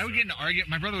 But I would get into argument.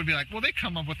 My brother would be like, "Well, they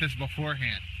come up with this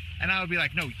beforehand," and I would be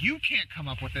like, "No, you can't come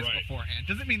up with this beforehand.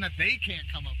 Doesn't mean that they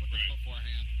can't come up with this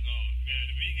beforehand." Oh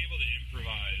man, being able to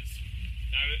improvise.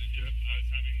 We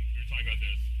were talking about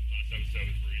this last episode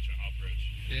with Marisha Hopridge.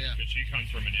 Yeah. Because she comes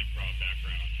from an improv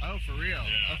background. Oh, for real?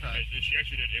 Yeah. Okay. She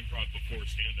actually did improv before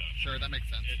stand-up. Sure, that makes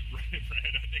sense. Right.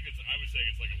 I would say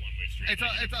it's like a one-way street.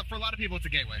 For a lot of people, it's a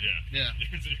gateway. Yeah.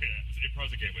 Improv's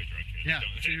a gateway drug, kids. Yeah,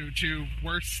 to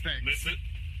worse things.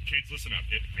 kids, listen up.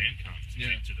 If man comes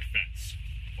to the fence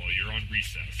while you're on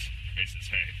recess, and says,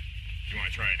 hey, you want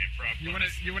to try an improv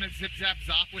class? You want to zip zap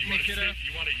zop with me, kiddo?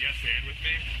 You want to yes and with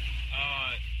me?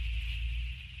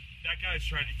 That guy's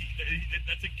trying to.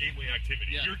 That's a gateway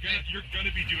activity. Yeah. You're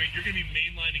gonna be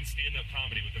mainlining stand-up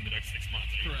comedy within the next 6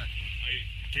 months. Correct. I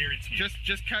guarantee.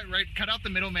 Just cut out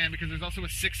the middleman, because there's also a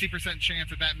 60%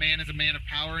 chance that man is a man of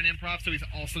power in improv, so he's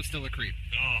also still a creep.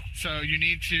 Oh. So you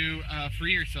need to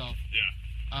free yourself.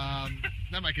 Yeah.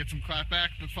 That might get some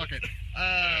clapback, but fuck it.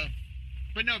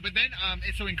 But then,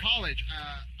 so in college,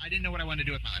 I didn't know what I wanted to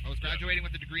do with my life. I was graduating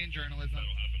with a degree in journalism. That'll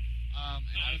happen.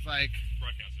 And I was like,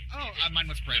 broadcasting. Mine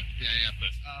was print. Yeah.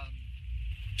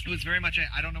 It was very much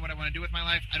I don't know what I want to do with my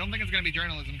life. I don't think it's going to be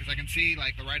journalism, because I can see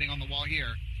like the writing on the wall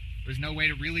here. There's no way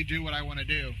to really do what I want to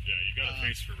do. Yeah, you got a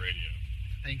face for radio.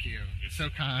 Thank you. It's so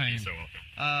kind. You're so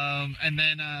welcome. And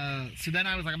then, so then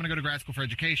I was like, I'm going to go to grad school for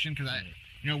education, because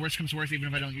worst comes to worst, even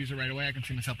if I don't use it right away, I can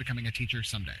see myself becoming a teacher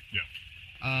someday. Yeah.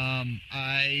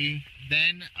 I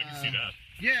can see that.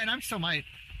 Yeah, and I still might.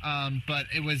 But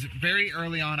it was very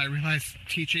early on, I realized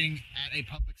teaching at a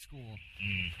public school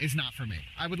is not for me.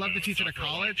 I would love to teach at a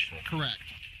college. Correct.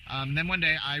 Then one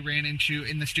day I ran into,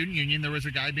 in the student union, there was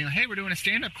a guy being like, hey, we're doing a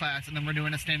stand-up class, and then we're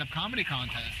doing a stand-up comedy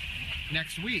contest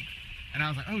next week. And I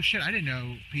was like, oh shit, I didn't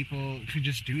know people could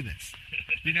just do this.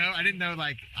 I didn't know,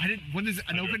 when is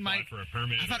an open mic? For a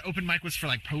permit. I thought open mic was for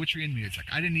like poetry and music.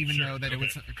 I didn't even know that it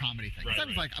was a comedy thing.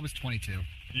 Right. I was 22.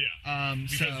 Yeah.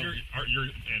 Because you're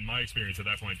in my experience at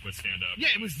that point with stand-up. Yeah,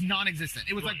 it was non-existent.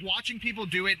 It was like watching people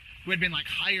do it who had been like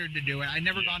hired to do it. I'd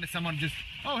never gone to someone just,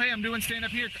 oh, hey, I'm doing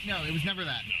stand-up here. No, it was never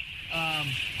that. No.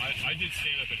 I did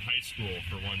stand-up in high school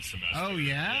for one semester. Oh,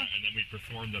 yeah? And then we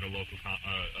performed at a local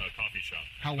coffee shop.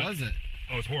 How was it?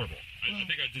 Oh, it was horrible. I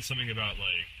think I did something about,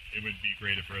 it would be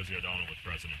great if Rosie O'Donnell was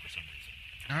president for some reason.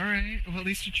 All right. Well, at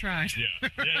least you tried. Yeah.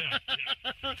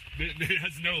 It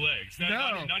has no legs.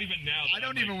 Not even now. I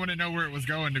don't even want to know where it was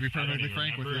going, to be perfectly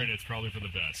frank with you. And it's probably for the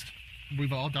best.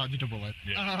 We've all dodged a bullet.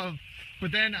 Yeah.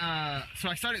 But then, so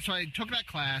I took that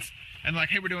class, and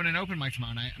hey, we're doing an open mic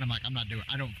tomorrow night. And I'm like, I'm not doing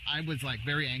it. I was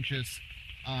very anxious.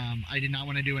 I did not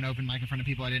want to do an open mic in front of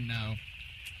people I didn't know.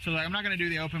 So I'm not going to do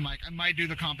the open mic. I might do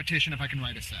the competition if I can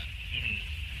write a set.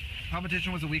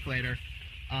 Competition was a week later.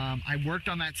 I worked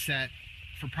on that set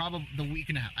for probably the week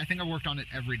and a half. I think I worked on it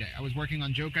every day. I was working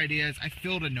on joke ideas. I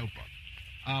filled a notebook.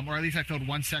 Or at least I filled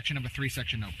one section of a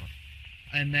 3-section notebook.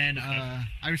 And then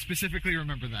I specifically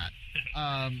remember that.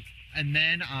 And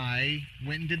then I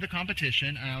went and did the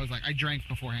competition, and I was like, I drank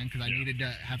beforehand because I needed to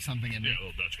have something in me. Yeah, a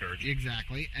little Dutch courage.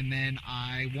 Exactly. And then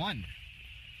I won.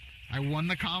 I won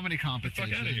the comedy competition.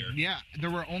 Get the fuck out of here. Yeah, there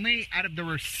were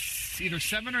either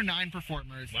 7 or 9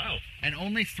 performers. Wow. And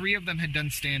only 3 of them had done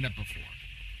stand-up before.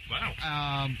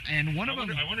 Wow. And one of them.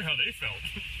 I wonder how they felt.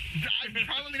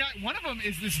 Probably not. One of them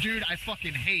is this dude I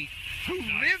fucking hate, who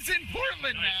lives in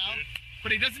Portland now,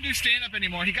 but he doesn't do stand-up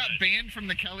anymore. He got banned from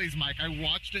the Kelly's mic. I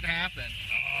watched it happen.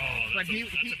 Oh, that's a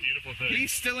beautiful thing.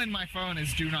 He's still in my phone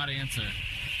as do not answer.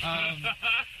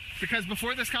 Because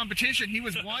before this competition, he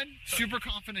was 1, super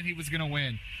confident he was going to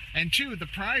win, and 2, the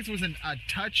prize was a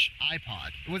touch iPod.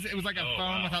 It was like a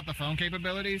phone without the phone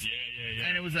capabilities. Yeah.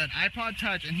 And it was an iPod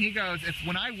Touch, and he goes,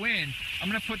 when I win, I'm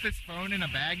going to put this phone in a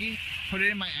baggie, put it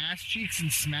in my ass cheeks,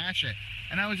 and smash it.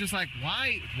 And I was just like,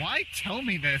 why tell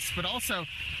me this? But also,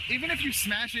 even if you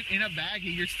smash it in a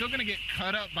baggie, you're still going to get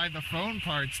cut up by the phone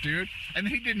parts, dude. And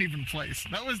he didn't even place.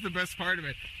 That was the best part of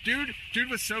it. Dude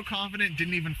was so confident,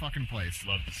 didn't even fucking place.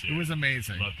 Love to see it. It was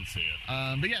amazing. Love to see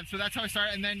it. But yeah, so that's how I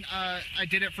started. And then I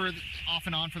did it for off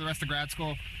and on for the rest of grad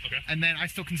school. Okay. And then I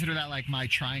still consider that like my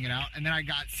trying it out. And then I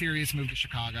got serious, moved to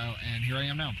Chicago, and here I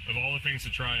am now. Of all the things to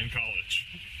try in college.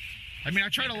 I mean, I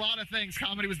tried a lot of things.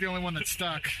 Comedy was the only one that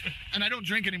stuck. And I don't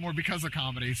drink anymore because of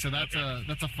comedy, so that's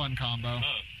a fun combo.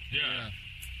 Yeah.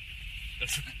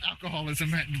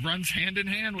 Alcoholism runs hand in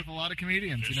hand with a lot of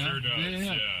comedians, It sure does.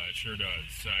 Yeah, it sure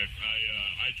does.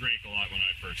 I drank a lot when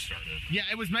I first started. Yeah,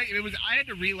 I had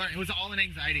to relearn. It was all an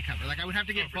anxiety cover. Like, I would have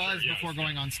to get buzzed before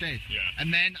going on stage. Yeah.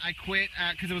 And then I quit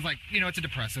because it was like, it's a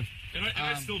depressive. And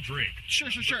I still drink. Sure.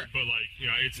 But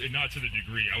it's not to the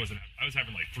degree. I was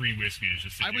having like 3 whiskeys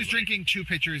just to I was drinking 2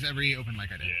 pitchers every open mic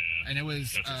I did. Yeah. And it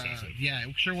was that's excessive. Yeah,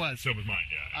 it sure was. So was mine,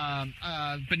 yeah.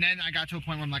 But then I got to a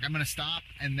point where I'm like, I'm gonna stop,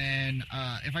 and then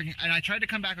if I can, and I tried to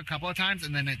come back a couple of times,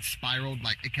 and then it spiraled,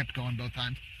 like it kept going both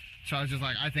times. So I was just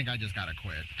like, I think I just gotta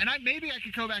quit. And maybe I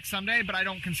could go back someday, but I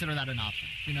don't consider that an option.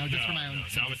 Just for my own.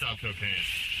 Not without cocaine.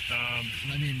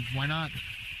 I mean, why not?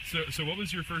 So what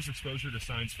was your first exposure to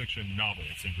science fiction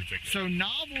novels in particular? So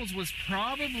novels was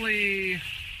probably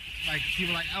like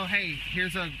people were like, oh hey,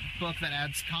 here's a book that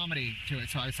adds comedy to it.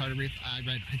 So I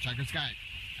read Hitchhiker's Guide,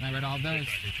 and I read all those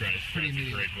pretty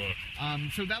immediately. Great book.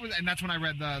 So that's when I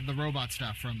read the robot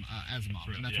stuff from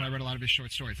Asimov, and that's when I read a lot of his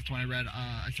short stories. That's when I read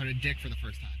I started Dick for the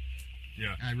first time.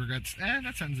 Yeah. I regret.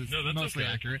 That sounds mostly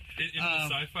accurate. In the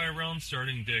sci-fi realm,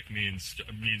 starting Dick means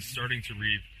starting to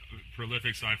read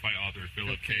prolific sci-fi author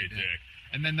Philip K. Dick.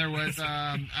 And then there was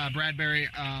Bradbury.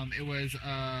 It was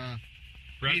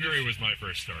Bradbury was my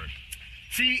first start.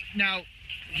 See, now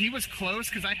he was close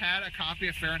because I had a copy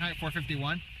of Fahrenheit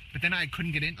 451, but then I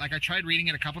couldn't get in. Like I tried reading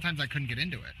it a couple times, I couldn't get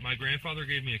into it. My grandfather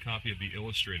gave me a copy of The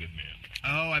Illustrated Man.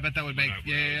 Oh, I bet that would make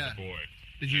when I was a boy.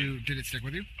 Did it stick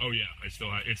with you? Oh yeah, I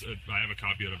still have. I have a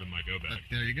copy of it in my go bag.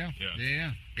 There you go.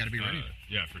 Yeah. Got to be ready.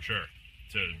 Yeah, for sure.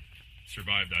 To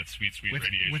survive that sweet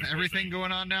radiation. With everything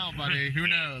going on now, buddy, who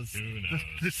knows? Who knows?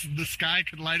 The sky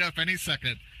could light up any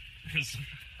second.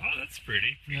 Oh, that's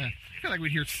pretty. Yeah, I feel like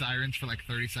we'd hear sirens for like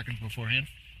 30 seconds beforehand.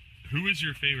 Who is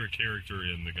your favorite character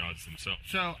in the gods themselves?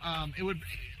 So, it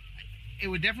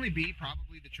would definitely be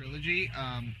probably the trilogy,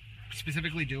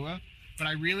 specifically Dua, but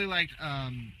I really liked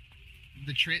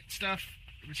the Trit stuff,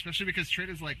 especially because Trit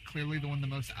is like clearly the one the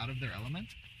most out of their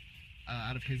element,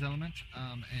 out of his element,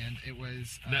 and it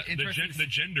was interesting. The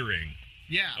gendering.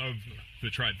 Yeah. Of the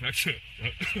trifecta.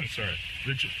 Sorry.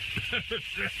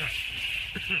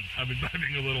 I've been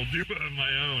having a little Dua of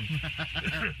my own.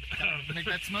 Make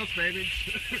that smoke, baby.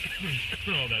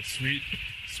 Oh, that sweet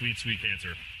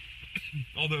cancer.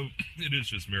 Although it is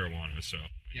just marijuana, so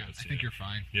yeah, I think you're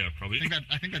fine. Yeah, probably.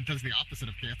 I think that does the opposite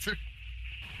of cancer.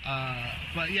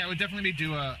 But yeah, it would definitely be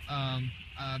Dua,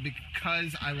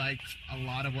 because I liked a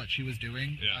lot of what she was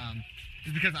doing. Yeah.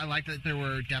 Just because I liked that there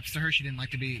were depths to her. She didn't like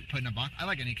to be put in a box. I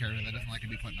like any character that doesn't like to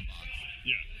be put in a box.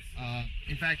 Yeah.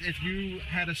 In fact, if you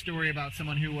had a story about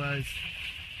someone who was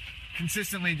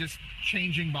consistently just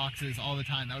changing boxes all the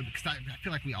time, that would, because I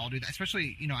feel like we all do that.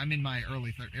 Especially, I'm in my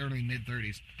early mid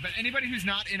 30s. But anybody who's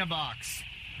not in a box,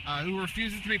 who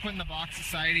refuses to be put in the box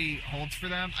society holds for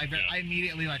them, I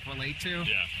immediately relate to.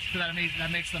 Yeah. So that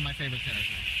makes them my favorite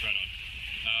character. Right on.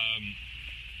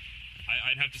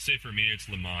 I'd have to say for me it's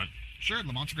Lamont. Sure,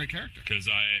 Lamont's a great character. Because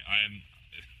I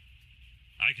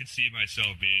could see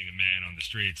myself being a man on the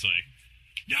streets like,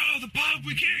 no, the pump,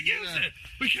 we can't use it.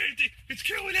 We can't. It's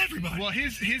killing everybody. Well,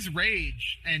 his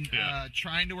rage and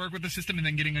trying to work with the system and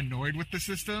then getting annoyed with the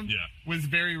system was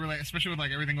very relatable, especially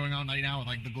with everything going on right now with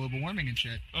the global warming and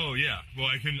shit. Oh yeah. Well,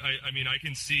 I can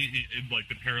see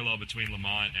the parallel between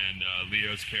Lamont and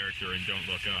Leo's character in Don't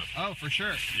Look Up. Oh, for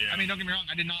sure. Yeah. Don't get me wrong.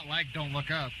 I did not like Don't Look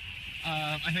Up.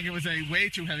 I think it was a way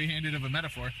too heavy-handed of a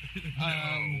metaphor.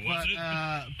 But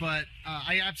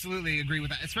I absolutely agree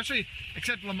with that.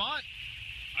 Except Lamont.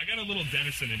 I got a little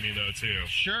Dennison in me though too.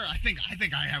 Sure, I think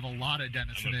I have a lot of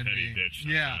Dennison in me. Bitch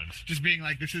yeah, just being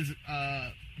this is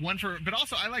one for. But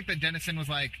also, I like that Dennison was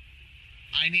I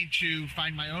need to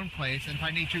find my own place, and if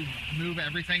I need to move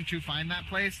everything to find that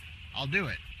place, I'll do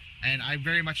it. And I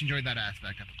very much enjoyed that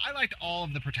aspect of it. I liked all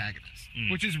of the protagonists,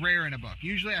 which is rare in a book.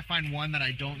 Usually I find one that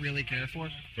I don't really care for.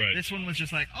 Right. This one was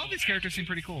just all these characters seem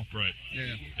pretty cool. Right.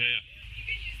 Yeah.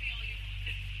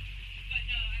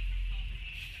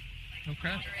 Okay.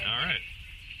 All right.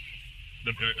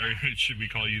 Should we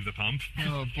call you the pump?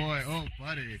 Oh boy, oh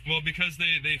buddy. Well, because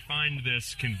they find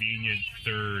this convenient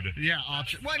third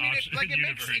option. Well, I mean,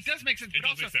 it does make sense.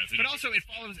 But also it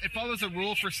follows a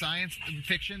rule for science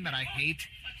fiction that I hate,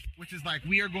 which is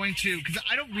we are going to, because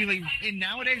I don't really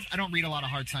nowadays I don't read a lot of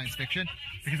hard science fiction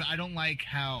because I don't like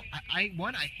how I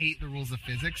hate the rules of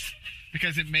physics.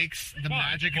 Because it makes the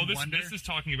magic and wonder. This is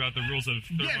talking about the rules of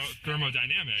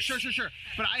thermodynamics. Sure.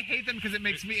 But I hate them because it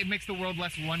makes the world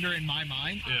less wonder in my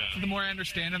mind. Yeah. So the more I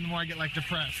understand them, the more I get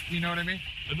depressed. You know what I mean?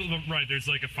 Right. There's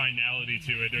a finality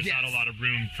to it. There's not a lot of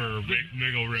room for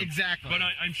wiggle room. Exactly. But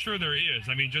I'm sure there is.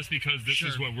 I mean, just because this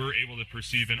is what we're able to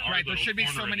perceive in our there should be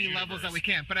so many levels that we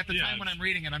can't. But at the time when I'm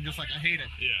reading it, I'm just I hate it.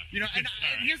 Yeah. And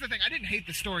here's the thing: I didn't hate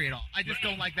the story at all. I just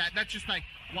don't like that. That's just why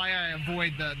I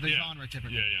avoid the genre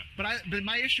typically. Yeah. But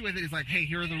my issue with it is hey,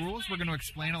 here are the rules. We're going to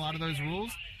explain a lot of those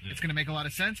rules. It's going to make a lot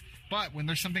of sense. But when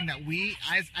there's something that we,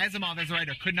 as Asimov as a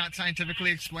writer, could not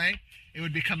scientifically explain, it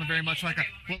would become very much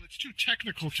it's too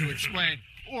technical to explain,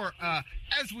 or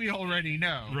as we already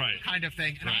know, kind of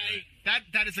thing. And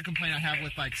that is a complaint I have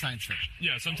with science fiction.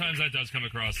 Yeah, sometimes that does come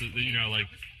across. As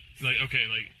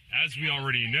we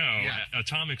already know,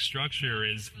 atomic structure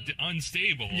is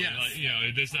unstable. Yes.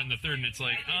 This, that, and the third, and it's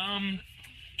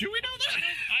do we know that?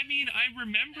 mean, I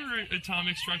remember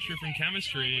atomic structure from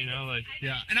chemistry, you know, like...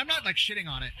 Yeah, and I'm not, like, shitting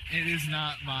on it. It is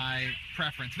not my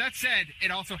preference. That said,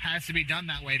 it also has to be done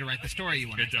that way to write the story you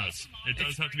want to tell. It does. It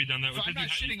does have to be done that way. So I'm not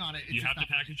shitting on it. You have to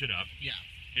package it up. Yeah.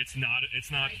 It's not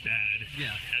bad. Yeah.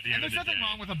 At the end and there's of the nothing day.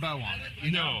 wrong with a bow on it.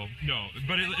 You know? No.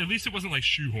 But at least it wasn't, like,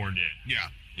 shoehorned in. Yeah.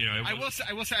 You know, I will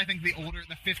say, I think the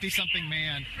 50-something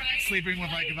man sleeping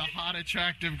with, like, the hot,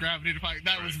 attractive, gravity-defying,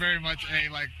 that was very much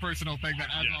a, like, personal thing that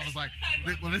Asimov was like,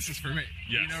 well, this is for me.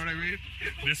 Yes. You know what I mean?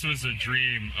 This was a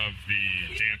dream of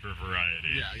the damper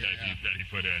variety that he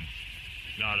put in,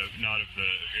 not of the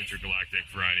intergalactic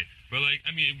variety. But, like,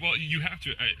 I mean, well, you have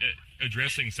to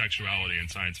addressing sexuality in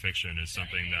science fiction is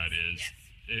something that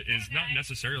is not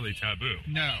necessarily taboo.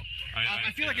 No.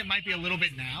 I feel like it might be a little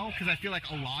bit now, because I feel like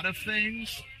a lot of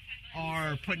things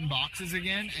are put in boxes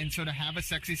again, and so to have a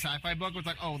sexy sci-fi book was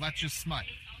like, oh, that's just smut.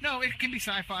 No, it can be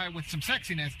sci-fi with some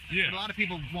sexiness, but a lot of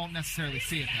people won't necessarily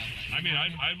see it that way. I mean,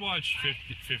 I'd watch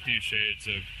 50 Shades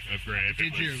of Grey. If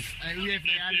Did you? If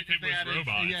it was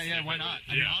robots. Yeah, why not?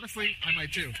 I mean, honestly, I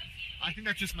might too. I think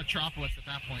that's just Metropolis at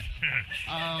that point.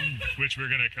 Which we're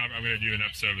going to cover. I'm going to do an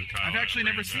episode with Kyle. I've actually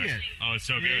never seen it. Oh, it's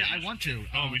so good. Yeah, I want to.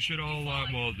 Oh, we should all,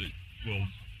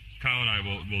 Kyle and I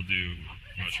will do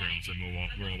mushrooms and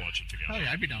we'll watch it together. Oh,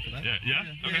 yeah, I'd be down for that. Yeah?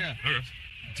 Okay.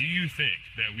 Do you think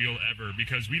that we'll ever,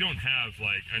 because we don't have,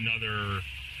 like, another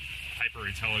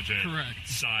hyper-intelligent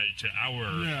side to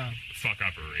our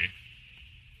fuck-uppery.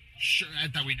 Sure,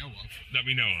 that we know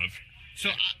of. So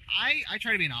I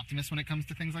try to be an optimist when it comes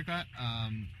to things like that.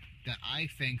 That I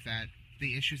think that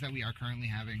the issues that we are currently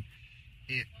having,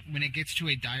 when it gets to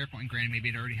a dire point, and granted maybe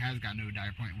it already has gotten to a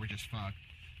dire point and we're just fucked,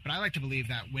 but I like to believe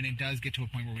that when it does get to a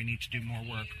point where we need to do more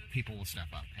work, people will step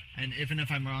up. And even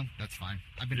if I'm wrong, that's fine.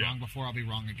 I've been wrong before, I'll be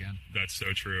wrong again. That's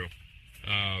so true.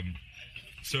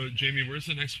 So, Jamie, where's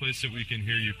the next place that we can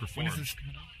hear you perform? When is this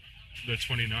coming up? The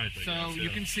 29th, I guess, you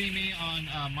can see me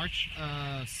on March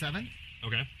 7th.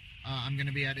 Okay. I'm going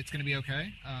to be at It's Gonna Be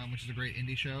Okay, which is a great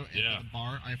indie show at a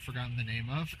bar I've forgotten the name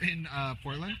of in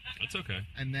Portland. That's okay.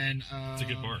 And then it's a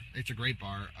good bar. It's a great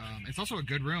bar. It's also a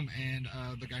good room, and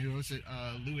the guy who hosts it,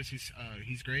 Lewis,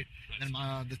 he's great. Nice.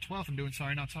 And the 12th, I'm doing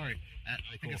Sorry Not Sorry at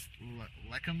I think it's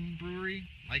Leckham Brewery.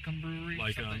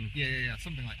 Yeah,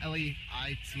 something like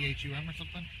Leithum or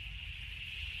something.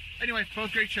 Anyway,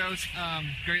 both great shows,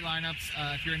 great lineups.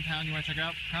 If you're in town, you want to check it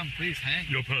out, come, please, hang.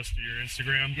 You'll post to your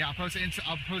Instagram? Yeah, I'll post it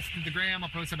to the gram.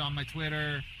 I'll post it on my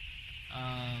Twitter,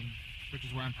 which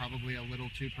is where I'm probably a little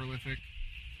too prolific.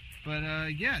 But,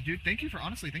 yeah, dude, thank you for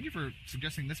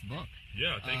suggesting this book.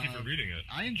 Yeah, thank you for reading it.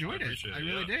 I enjoyed it. I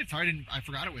really did. Sorry I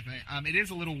forgot it with me. It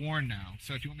is a little worn now,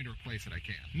 so if you want me to replace it, I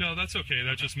can. No, that's okay.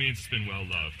 That just means it's been well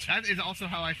loved. That is also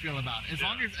how I feel about it. As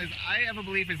long as I have a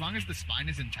belief, as long as the spine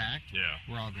is intact,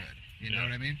 we're all good. You know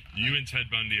what I mean? You and Ted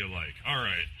Bundy alike. All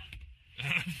right.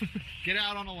 Get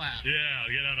out on a laugh. Yeah,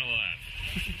 get out on a laugh.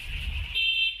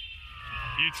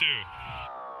 You too.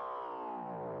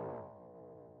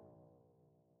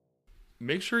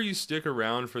 Make sure you stick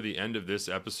around for the end of this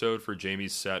episode for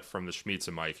Jamie's set from the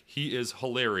Schmizza mic. He is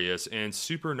hilarious and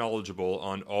super knowledgeable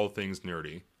on all things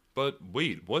nerdy. But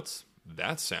wait, what's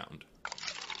that sound?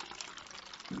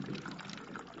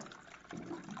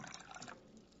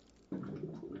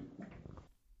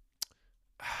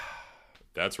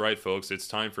 That's right, folks. It's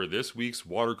time for this week's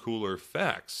water cooler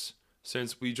facts.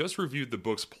 Since we just reviewed the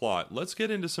book's plot, let's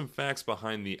get into some facts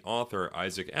behind the author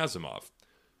Isaac Asimov.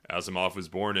 Asimov was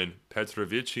born in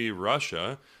Petrovichi,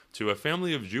 Russia, to a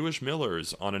family of Jewish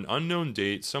millers on an unknown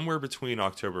date somewhere between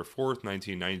October 4th,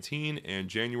 1919 and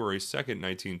January 2nd,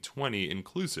 1920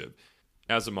 inclusive.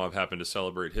 Asimov happened to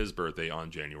celebrate his birthday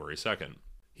on January 2nd.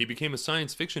 He became a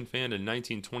science fiction fan in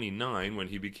 1929 when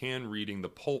he began reading the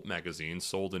pulp magazine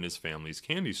sold in his family's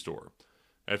candy store.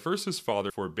 At first, his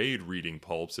father forbade reading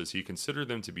pulps as he considered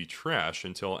them to be trash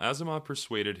until Asimov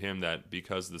persuaded him that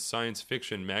because the science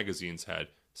fiction magazines had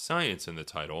science in the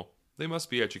title, they must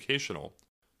be educational.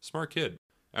 Smart kid.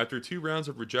 After 2 rounds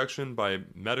of rejection by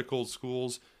medical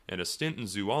schools and a stint in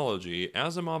zoology,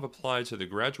 Asimov applied to the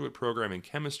graduate program in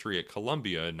chemistry at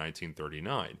Columbia in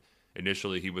 1939.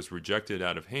 Initially, he was rejected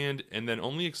out of hand and then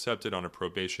only accepted on a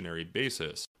probationary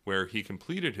basis, where he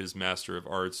completed his Master of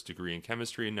Arts degree in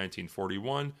chemistry in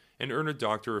 1941 and earned a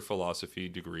Doctor of Philosophy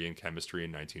degree in chemistry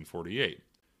in 1948.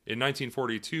 In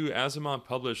 1942, Asimov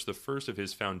published the first of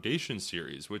his Foundation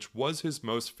series, which was his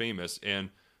most famous and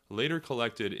later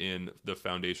collected in the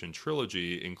Foundation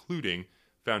trilogy, including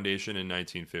Foundation in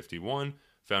 1951,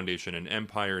 Foundation and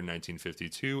Empire in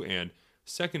 1952, and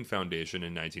Second Foundation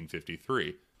in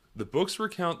 1953. The books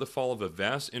recount the fall of a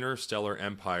vast interstellar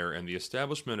empire and the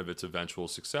establishment of its eventual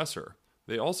successor.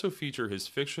 They also feature his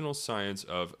fictional science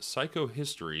of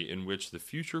psychohistory, in which the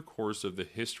future course of the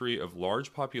history of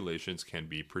large populations can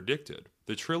be predicted.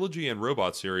 The trilogy and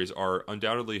robot series are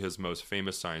undoubtedly his most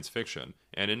famous science fiction,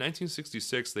 and in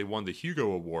 1966 they won the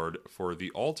Hugo Award for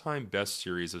the all-time best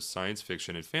series of science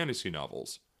fiction and fantasy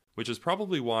novels, which is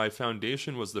probably why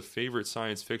Foundation was the favorite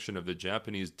science fiction of the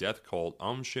Japanese death cult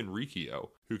Aum Shinrikyo,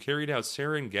 who carried out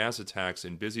sarin gas attacks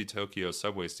in busy Tokyo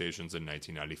subway stations in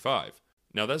 1995.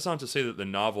 Now, that's not to say that the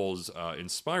novels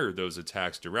inspired those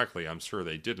attacks directly, I'm sure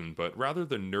they didn't, but rather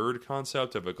the nerd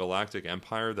concept of a galactic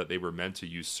empire that they were meant to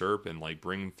usurp and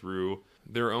bring through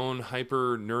their own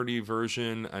hyper nerdy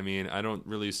version. I mean, I don't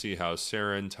really see how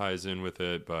sarin ties in with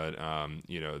it, but,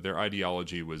 their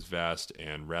ideology was vast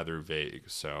and rather vague,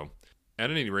 so... At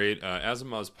any rate,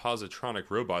 Asimov's positronic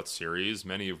robot series,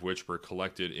 many of which were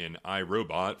collected in I,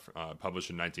 Robot, published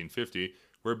in 1950,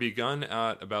 were begun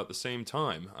at about the same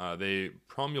time. They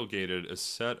promulgated a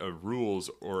set of rules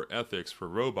or ethics for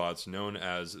robots known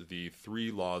as the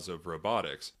 3 laws of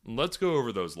robotics. Let's go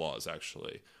over those laws,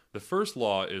 actually. The first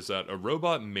law is that a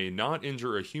robot may not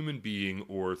injure a human being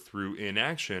or, through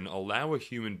inaction, allow a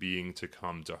human being to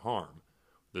come to harm.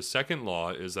 The second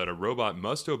law is that a robot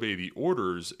must obey the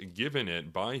orders given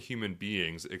it by human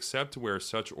beings, except where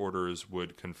such orders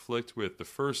would conflict with the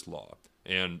first law.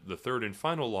 And the third and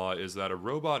final law is that a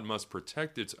robot must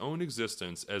protect its own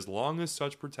existence as long as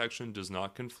such protection does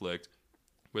not conflict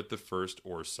with the first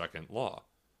or second law.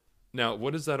 Now,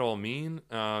 what does that all mean?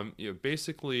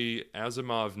 Basically,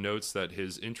 Asimov notes that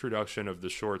his introduction of the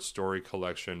short story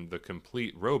collection, The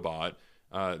Complete Robot,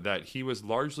 that he was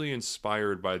largely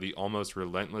inspired by the almost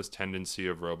relentless tendency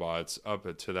of robots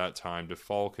up to that time to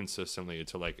fall consistently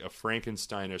into a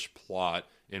Frankensteinish plot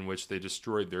in which they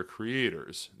destroyed their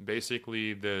creators.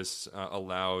 Basically, this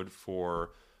allowed for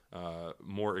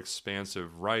more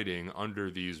expansive writing under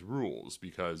these rules,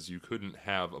 because you couldn't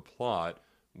have a plot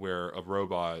where a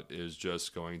robot is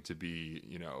just going to be,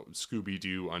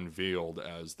 Scooby-Doo unveiled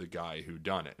as the guy who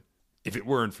done it. If it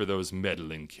weren't for those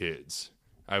meddling kids,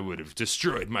 I would have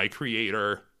destroyed my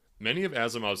creator. Many of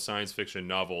Asimov's science fiction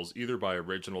novels, either by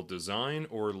original design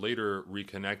or later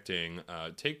reconnecting,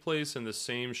 take place in the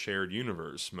same shared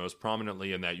universe. Most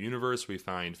prominently in that universe we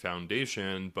find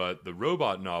Foundation, but the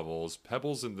robot novels,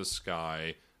 Pebbles in the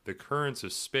Sky, The Currents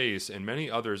of Space, and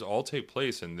many others all take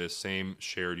place in this same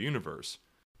shared universe.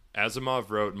 Asimov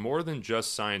wrote more than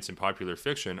just science and popular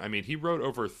fiction. I mean, he wrote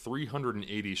over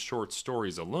 380 short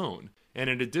stories alone. And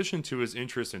in addition to his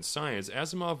interest in science,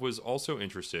 Asimov was also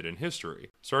interested in history.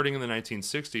 Starting in the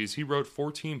 1960s, he wrote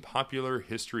 14 popular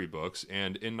history books,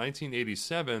 and in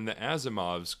 1987, the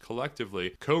Asimovs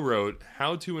collectively co-wrote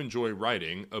How to Enjoy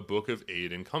Writing, a book of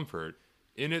aid and comfort.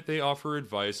 In it, they offer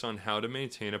advice on how to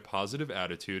maintain a positive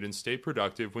attitude and stay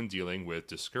productive when dealing with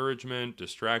discouragement,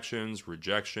 distractions,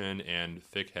 rejection, and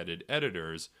thick-headed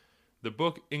editors. The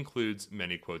book includes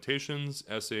many quotations,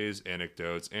 essays,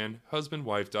 anecdotes, and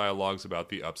husband-wife dialogues about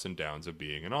the ups and downs of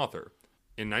being an author.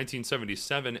 In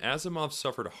 1977, Asimov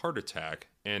suffered a heart attack,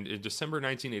 and in December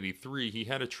 1983, he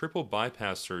had a triple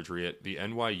bypass surgery at the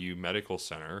NYU Medical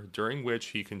Center, during which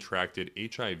he contracted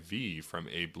HIV from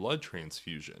a blood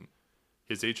transfusion.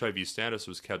 His HIV status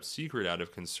was kept secret out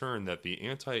of concern that the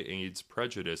anti-AIDS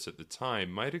prejudice at the time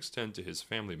might extend to his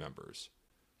family members.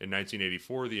 In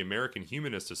 1984, the American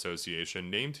Humanist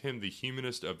Association named him the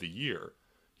Humanist of the Year.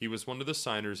 He was one of the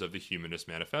signers of the Humanist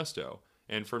Manifesto,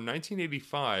 and from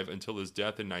 1985 until his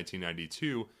death in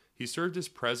 1992, he served as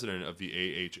president of the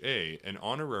AHA, an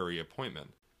honorary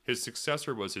appointment. His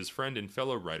successor was his friend and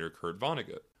fellow writer Kurt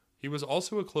Vonnegut. He was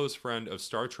also a close friend of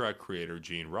Star Trek creator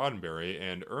Gene Roddenberry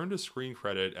and earned a screen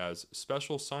credit as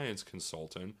special science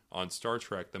consultant on Star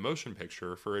Trek the Motion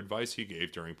Picture for advice he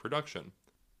gave during production.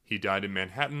 He died in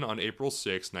Manhattan on April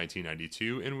 6,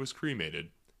 1992, and was cremated.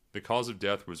 The cause of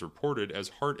death was reported as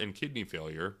heart and kidney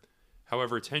failure.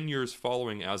 However, 10 years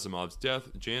following Asimov's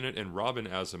death, Janet and Robin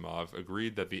Asimov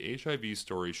agreed that the HIV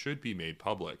story should be made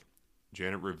public.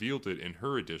 Janet revealed it in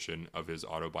her edition of his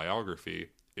autobiography,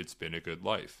 It's Been a Good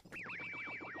Life.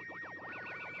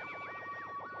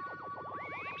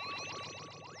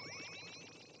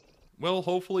 Well,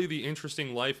 hopefully the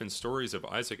interesting life and stories of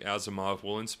Isaac Asimov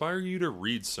will inspire you to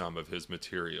read some of his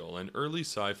material and early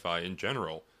sci-fi in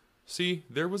general. See,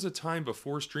 there was a time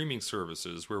before streaming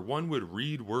services where one would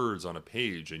read words on a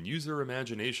page and use their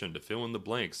imagination to fill in the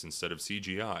blanks instead of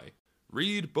CGI.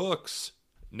 Read books!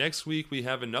 Next week we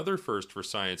have another first for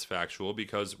Science Factual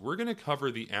because we're going to cover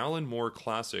the Alan Moore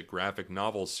classic graphic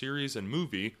novel series and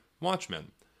movie,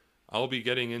 Watchmen. I'll be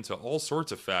getting into all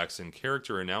sorts of facts and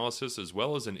character analysis, as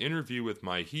well as an interview with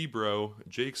my he-bro,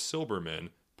 Jake Silberman,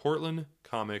 Portland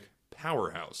comic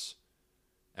powerhouse.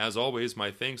 As always,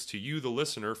 my thanks to you, the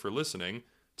listener, for listening,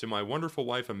 to my wonderful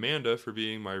wife Amanda for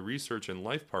being my research and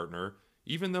life partner,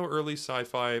 even though early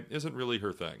sci-fi isn't really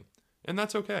her thing. And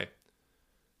that's okay.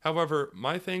 However,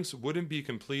 my thanks wouldn't be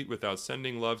complete without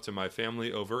sending love to my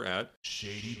family over at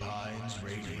Shady Pines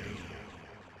Radio.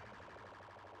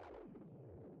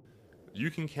 You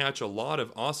can catch a lot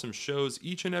of awesome shows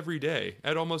each and every day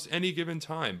at almost any given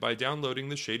time by downloading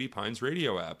the Shady Pines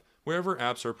Radio app, wherever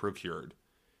apps are procured.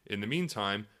 In the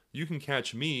meantime, you can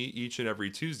catch me each and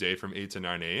every Tuesday from 8 to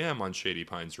 9 a.m. on Shady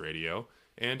Pines Radio,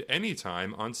 and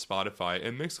anytime on Spotify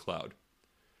and Mixcloud.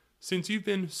 Since you've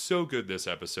been so good this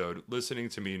episode, listening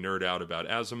to me nerd out about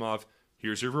Asimov,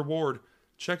 here's your reward.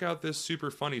 Check out this super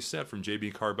funny set from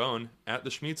Jamie Carbone at the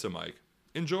Schmizza mic.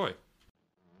 Enjoy!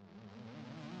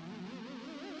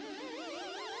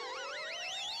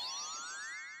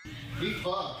 We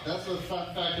fuck. That's what's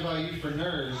fun fact about you for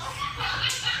nerds.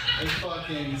 They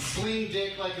fucking sling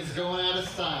dick like it's going out of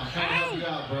style. Trying to help you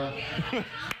out, bro.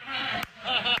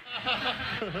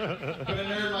 Been a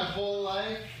nerd my whole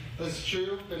life. That's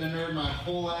true. Been a nerd my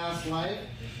whole ass life.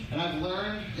 And I've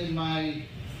learned in my,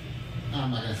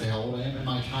 I'm not going to say how old I am, in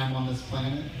my time on this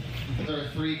planet, that there are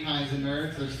 3 kinds of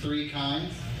nerds. There's 3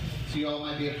 kinds. So you all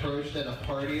might be approached at a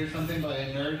party or something by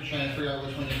a nerd trying to figure out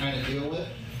which one you're trying to deal with.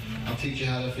 I'll teach you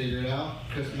how to figure it out.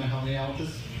 Chris, can I help me out with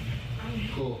this?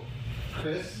 Cool.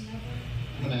 Chris,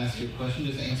 I'm going to ask you a question.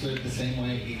 Just answer it the same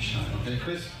way each time. Okay,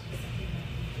 Chris?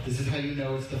 This is how you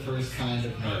know it's the first kind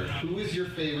of nerd. Who is your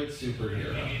favorite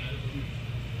superhero?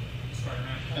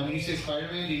 Spider-Man. Now, when you say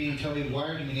Spider-Man, do you mean Tobey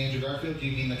Maguire? Do you mean Andrew Garfield? Do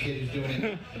you mean the kid who's doing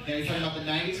it? Now, you're talking about the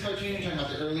 90s cartoon? You're talking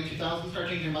about the early 2000s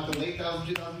cartoon? You're talking about the late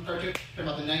 2000s cartoon? You're talking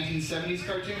about the 1970s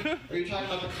cartoon? Or are you talking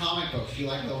about the comic books? Do you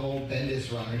like the whole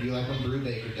Bendis run? Or do you like when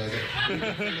Brubaker does it? Or do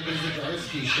you think the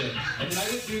Zdarsky shit? And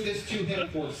I would do this to him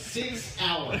for 6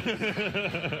 hours.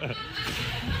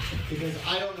 Because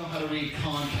I don't know how to read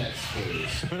context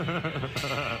clues.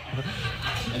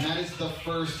 And that is the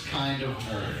first kind of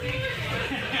nerd.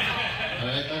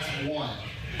 Alright, that's 1.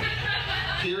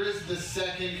 Here is the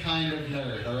second kind of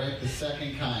nerd, alright? The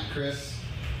second kind. Chris,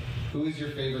 who is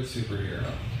your favorite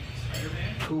superhero?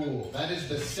 Spider-Man. Cool. That is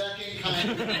the second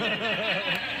kind of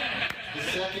nerd. The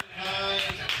second kind.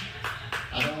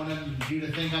 I don't want you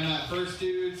to think I'm that first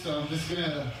dude, so I'm just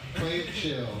gonna play it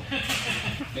chill.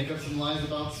 Make up some lies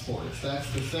about sports. That's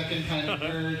the second kind of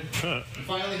nerd. And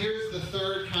finally, here's the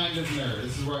third kind of nerd.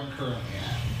 This is where I'm currently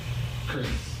at. Chris,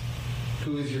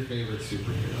 who is your favorite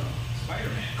superhero?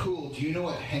 Spider-Man. Cool. Do you know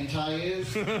what hentai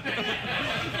is? Those are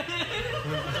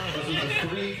the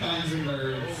 3 kinds of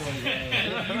nerds. If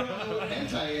you don't know what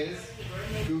hentai is,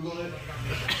 Google it.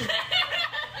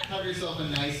 Have yourself a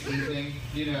nice evening.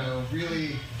 You know,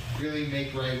 really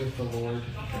make right with the Lord.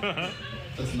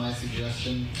 That's my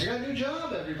suggestion. I got a new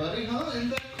job, everybody, huh? Isn't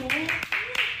that cool?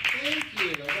 Thank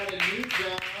you. I got a new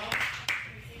job.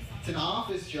 It's an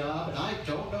office job, and I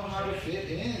don't know how to fit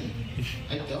in.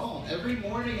 I don't. Every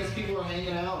morning as people are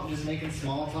hanging out and just making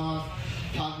small talk,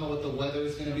 talking about what the weather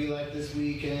is going to be like this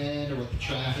weekend or what the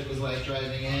traffic was like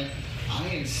driving in, I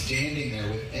am standing there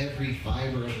with every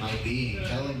fiber of my being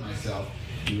telling myself,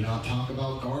 do not talk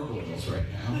about gargoyles right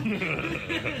now.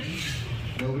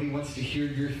 Nobody wants to hear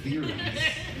your theories.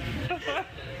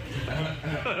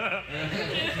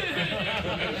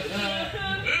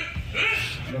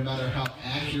 No matter how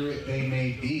accurate they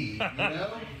may be, you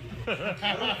know?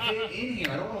 I don't fit in here.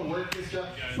 I don't want to work this job.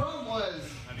 The problem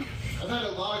was, I've had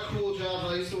a lot of cool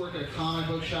jobs. I used to work at a comic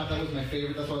book shop. That was my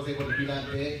favorite. That's why I was able to do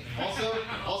that bit.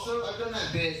 Also, I've done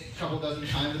that bit a couple dozen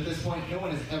times at this point. No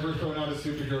one has ever thrown out a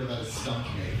superhero that has stumped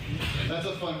me. That's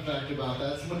a fun fact about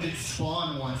that. Someone did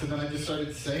Spawn once, and then I just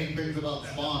started saying things about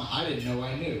Spawn I didn't know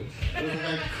I knew. It was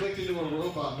like I clicked into a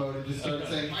robot mode and just started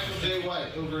saying Michael J.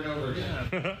 White over and over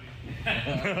again.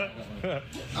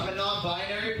 I'm a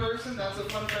non-binary person. That's a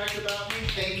fun fact about me.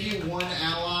 Thank you, one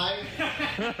ally.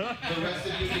 The rest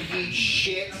of you can eat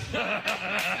shit.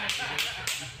 I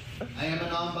am a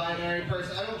non-binary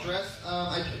person. I don't dress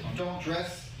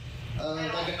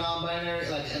like a non-binary,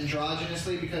 like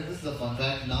androgynously, because this is a fun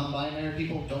fact. Non-binary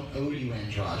people don't owe you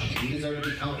androgyny. We deserve to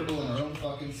be comfortable in our own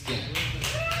fucking skin.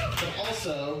 But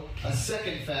also, a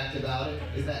second fact about it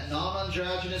is that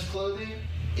non-androgynous clothing,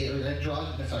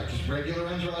 just regular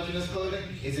androgynous clothing,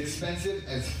 is expensive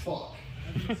as fuck.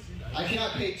 I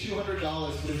cannot pay $200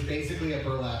 for what is basically a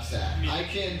burlap sack. I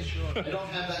don't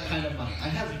have that kind of money. I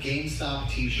have GameStop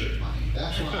t-shirt money.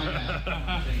 That's what I'm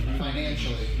at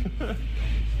financially.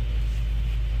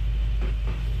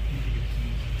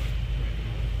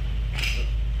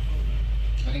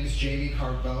 My name is Jamie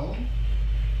Carbone.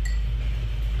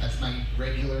 That's my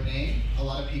regular name. A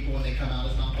lot of people, when they come out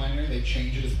as non-binary, they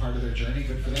change it as part of their journey.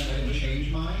 Good for them. I didn't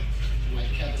change mine. I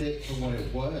kept it for what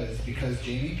it was because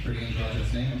Jamie, pretty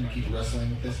androgynous name. I'm going to keep wrestling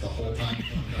with this the whole time.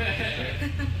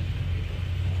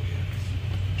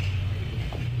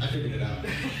 I figured it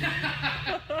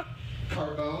out.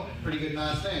 Carbone, pretty good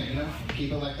last name, you know?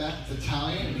 Keep it like that. It's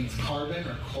Italian. It means carbon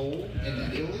or coal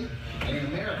in Italy. And in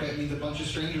America, it means a bunch of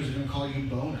strangers are going to call you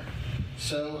Boner.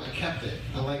 So I kept it.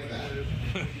 I like that.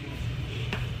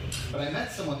 But I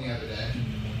met someone the other day,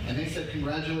 and they said,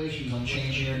 congratulations on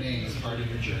changing your name as part of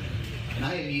your journey. And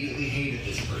I immediately hated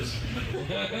this person.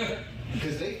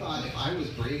 Because they thought if I was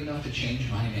brave enough to change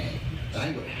my name, that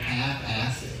I would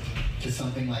half-ass it to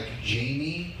something like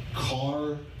Jamie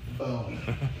Carbone.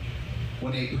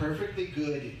 When a perfectly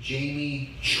good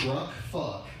Jamie Truck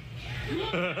Fuck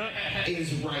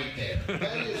is right there.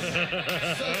 That is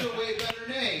such a way better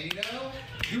name, you know?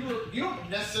 You don't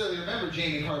necessarily remember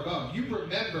Jamie Carbone. You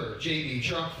remember Jamie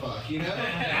Truck Fuck, you know?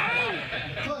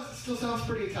 Plus, it still sounds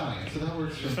pretty Italian, so that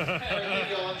works for me. All right, thank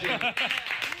you all. I'm Jamie.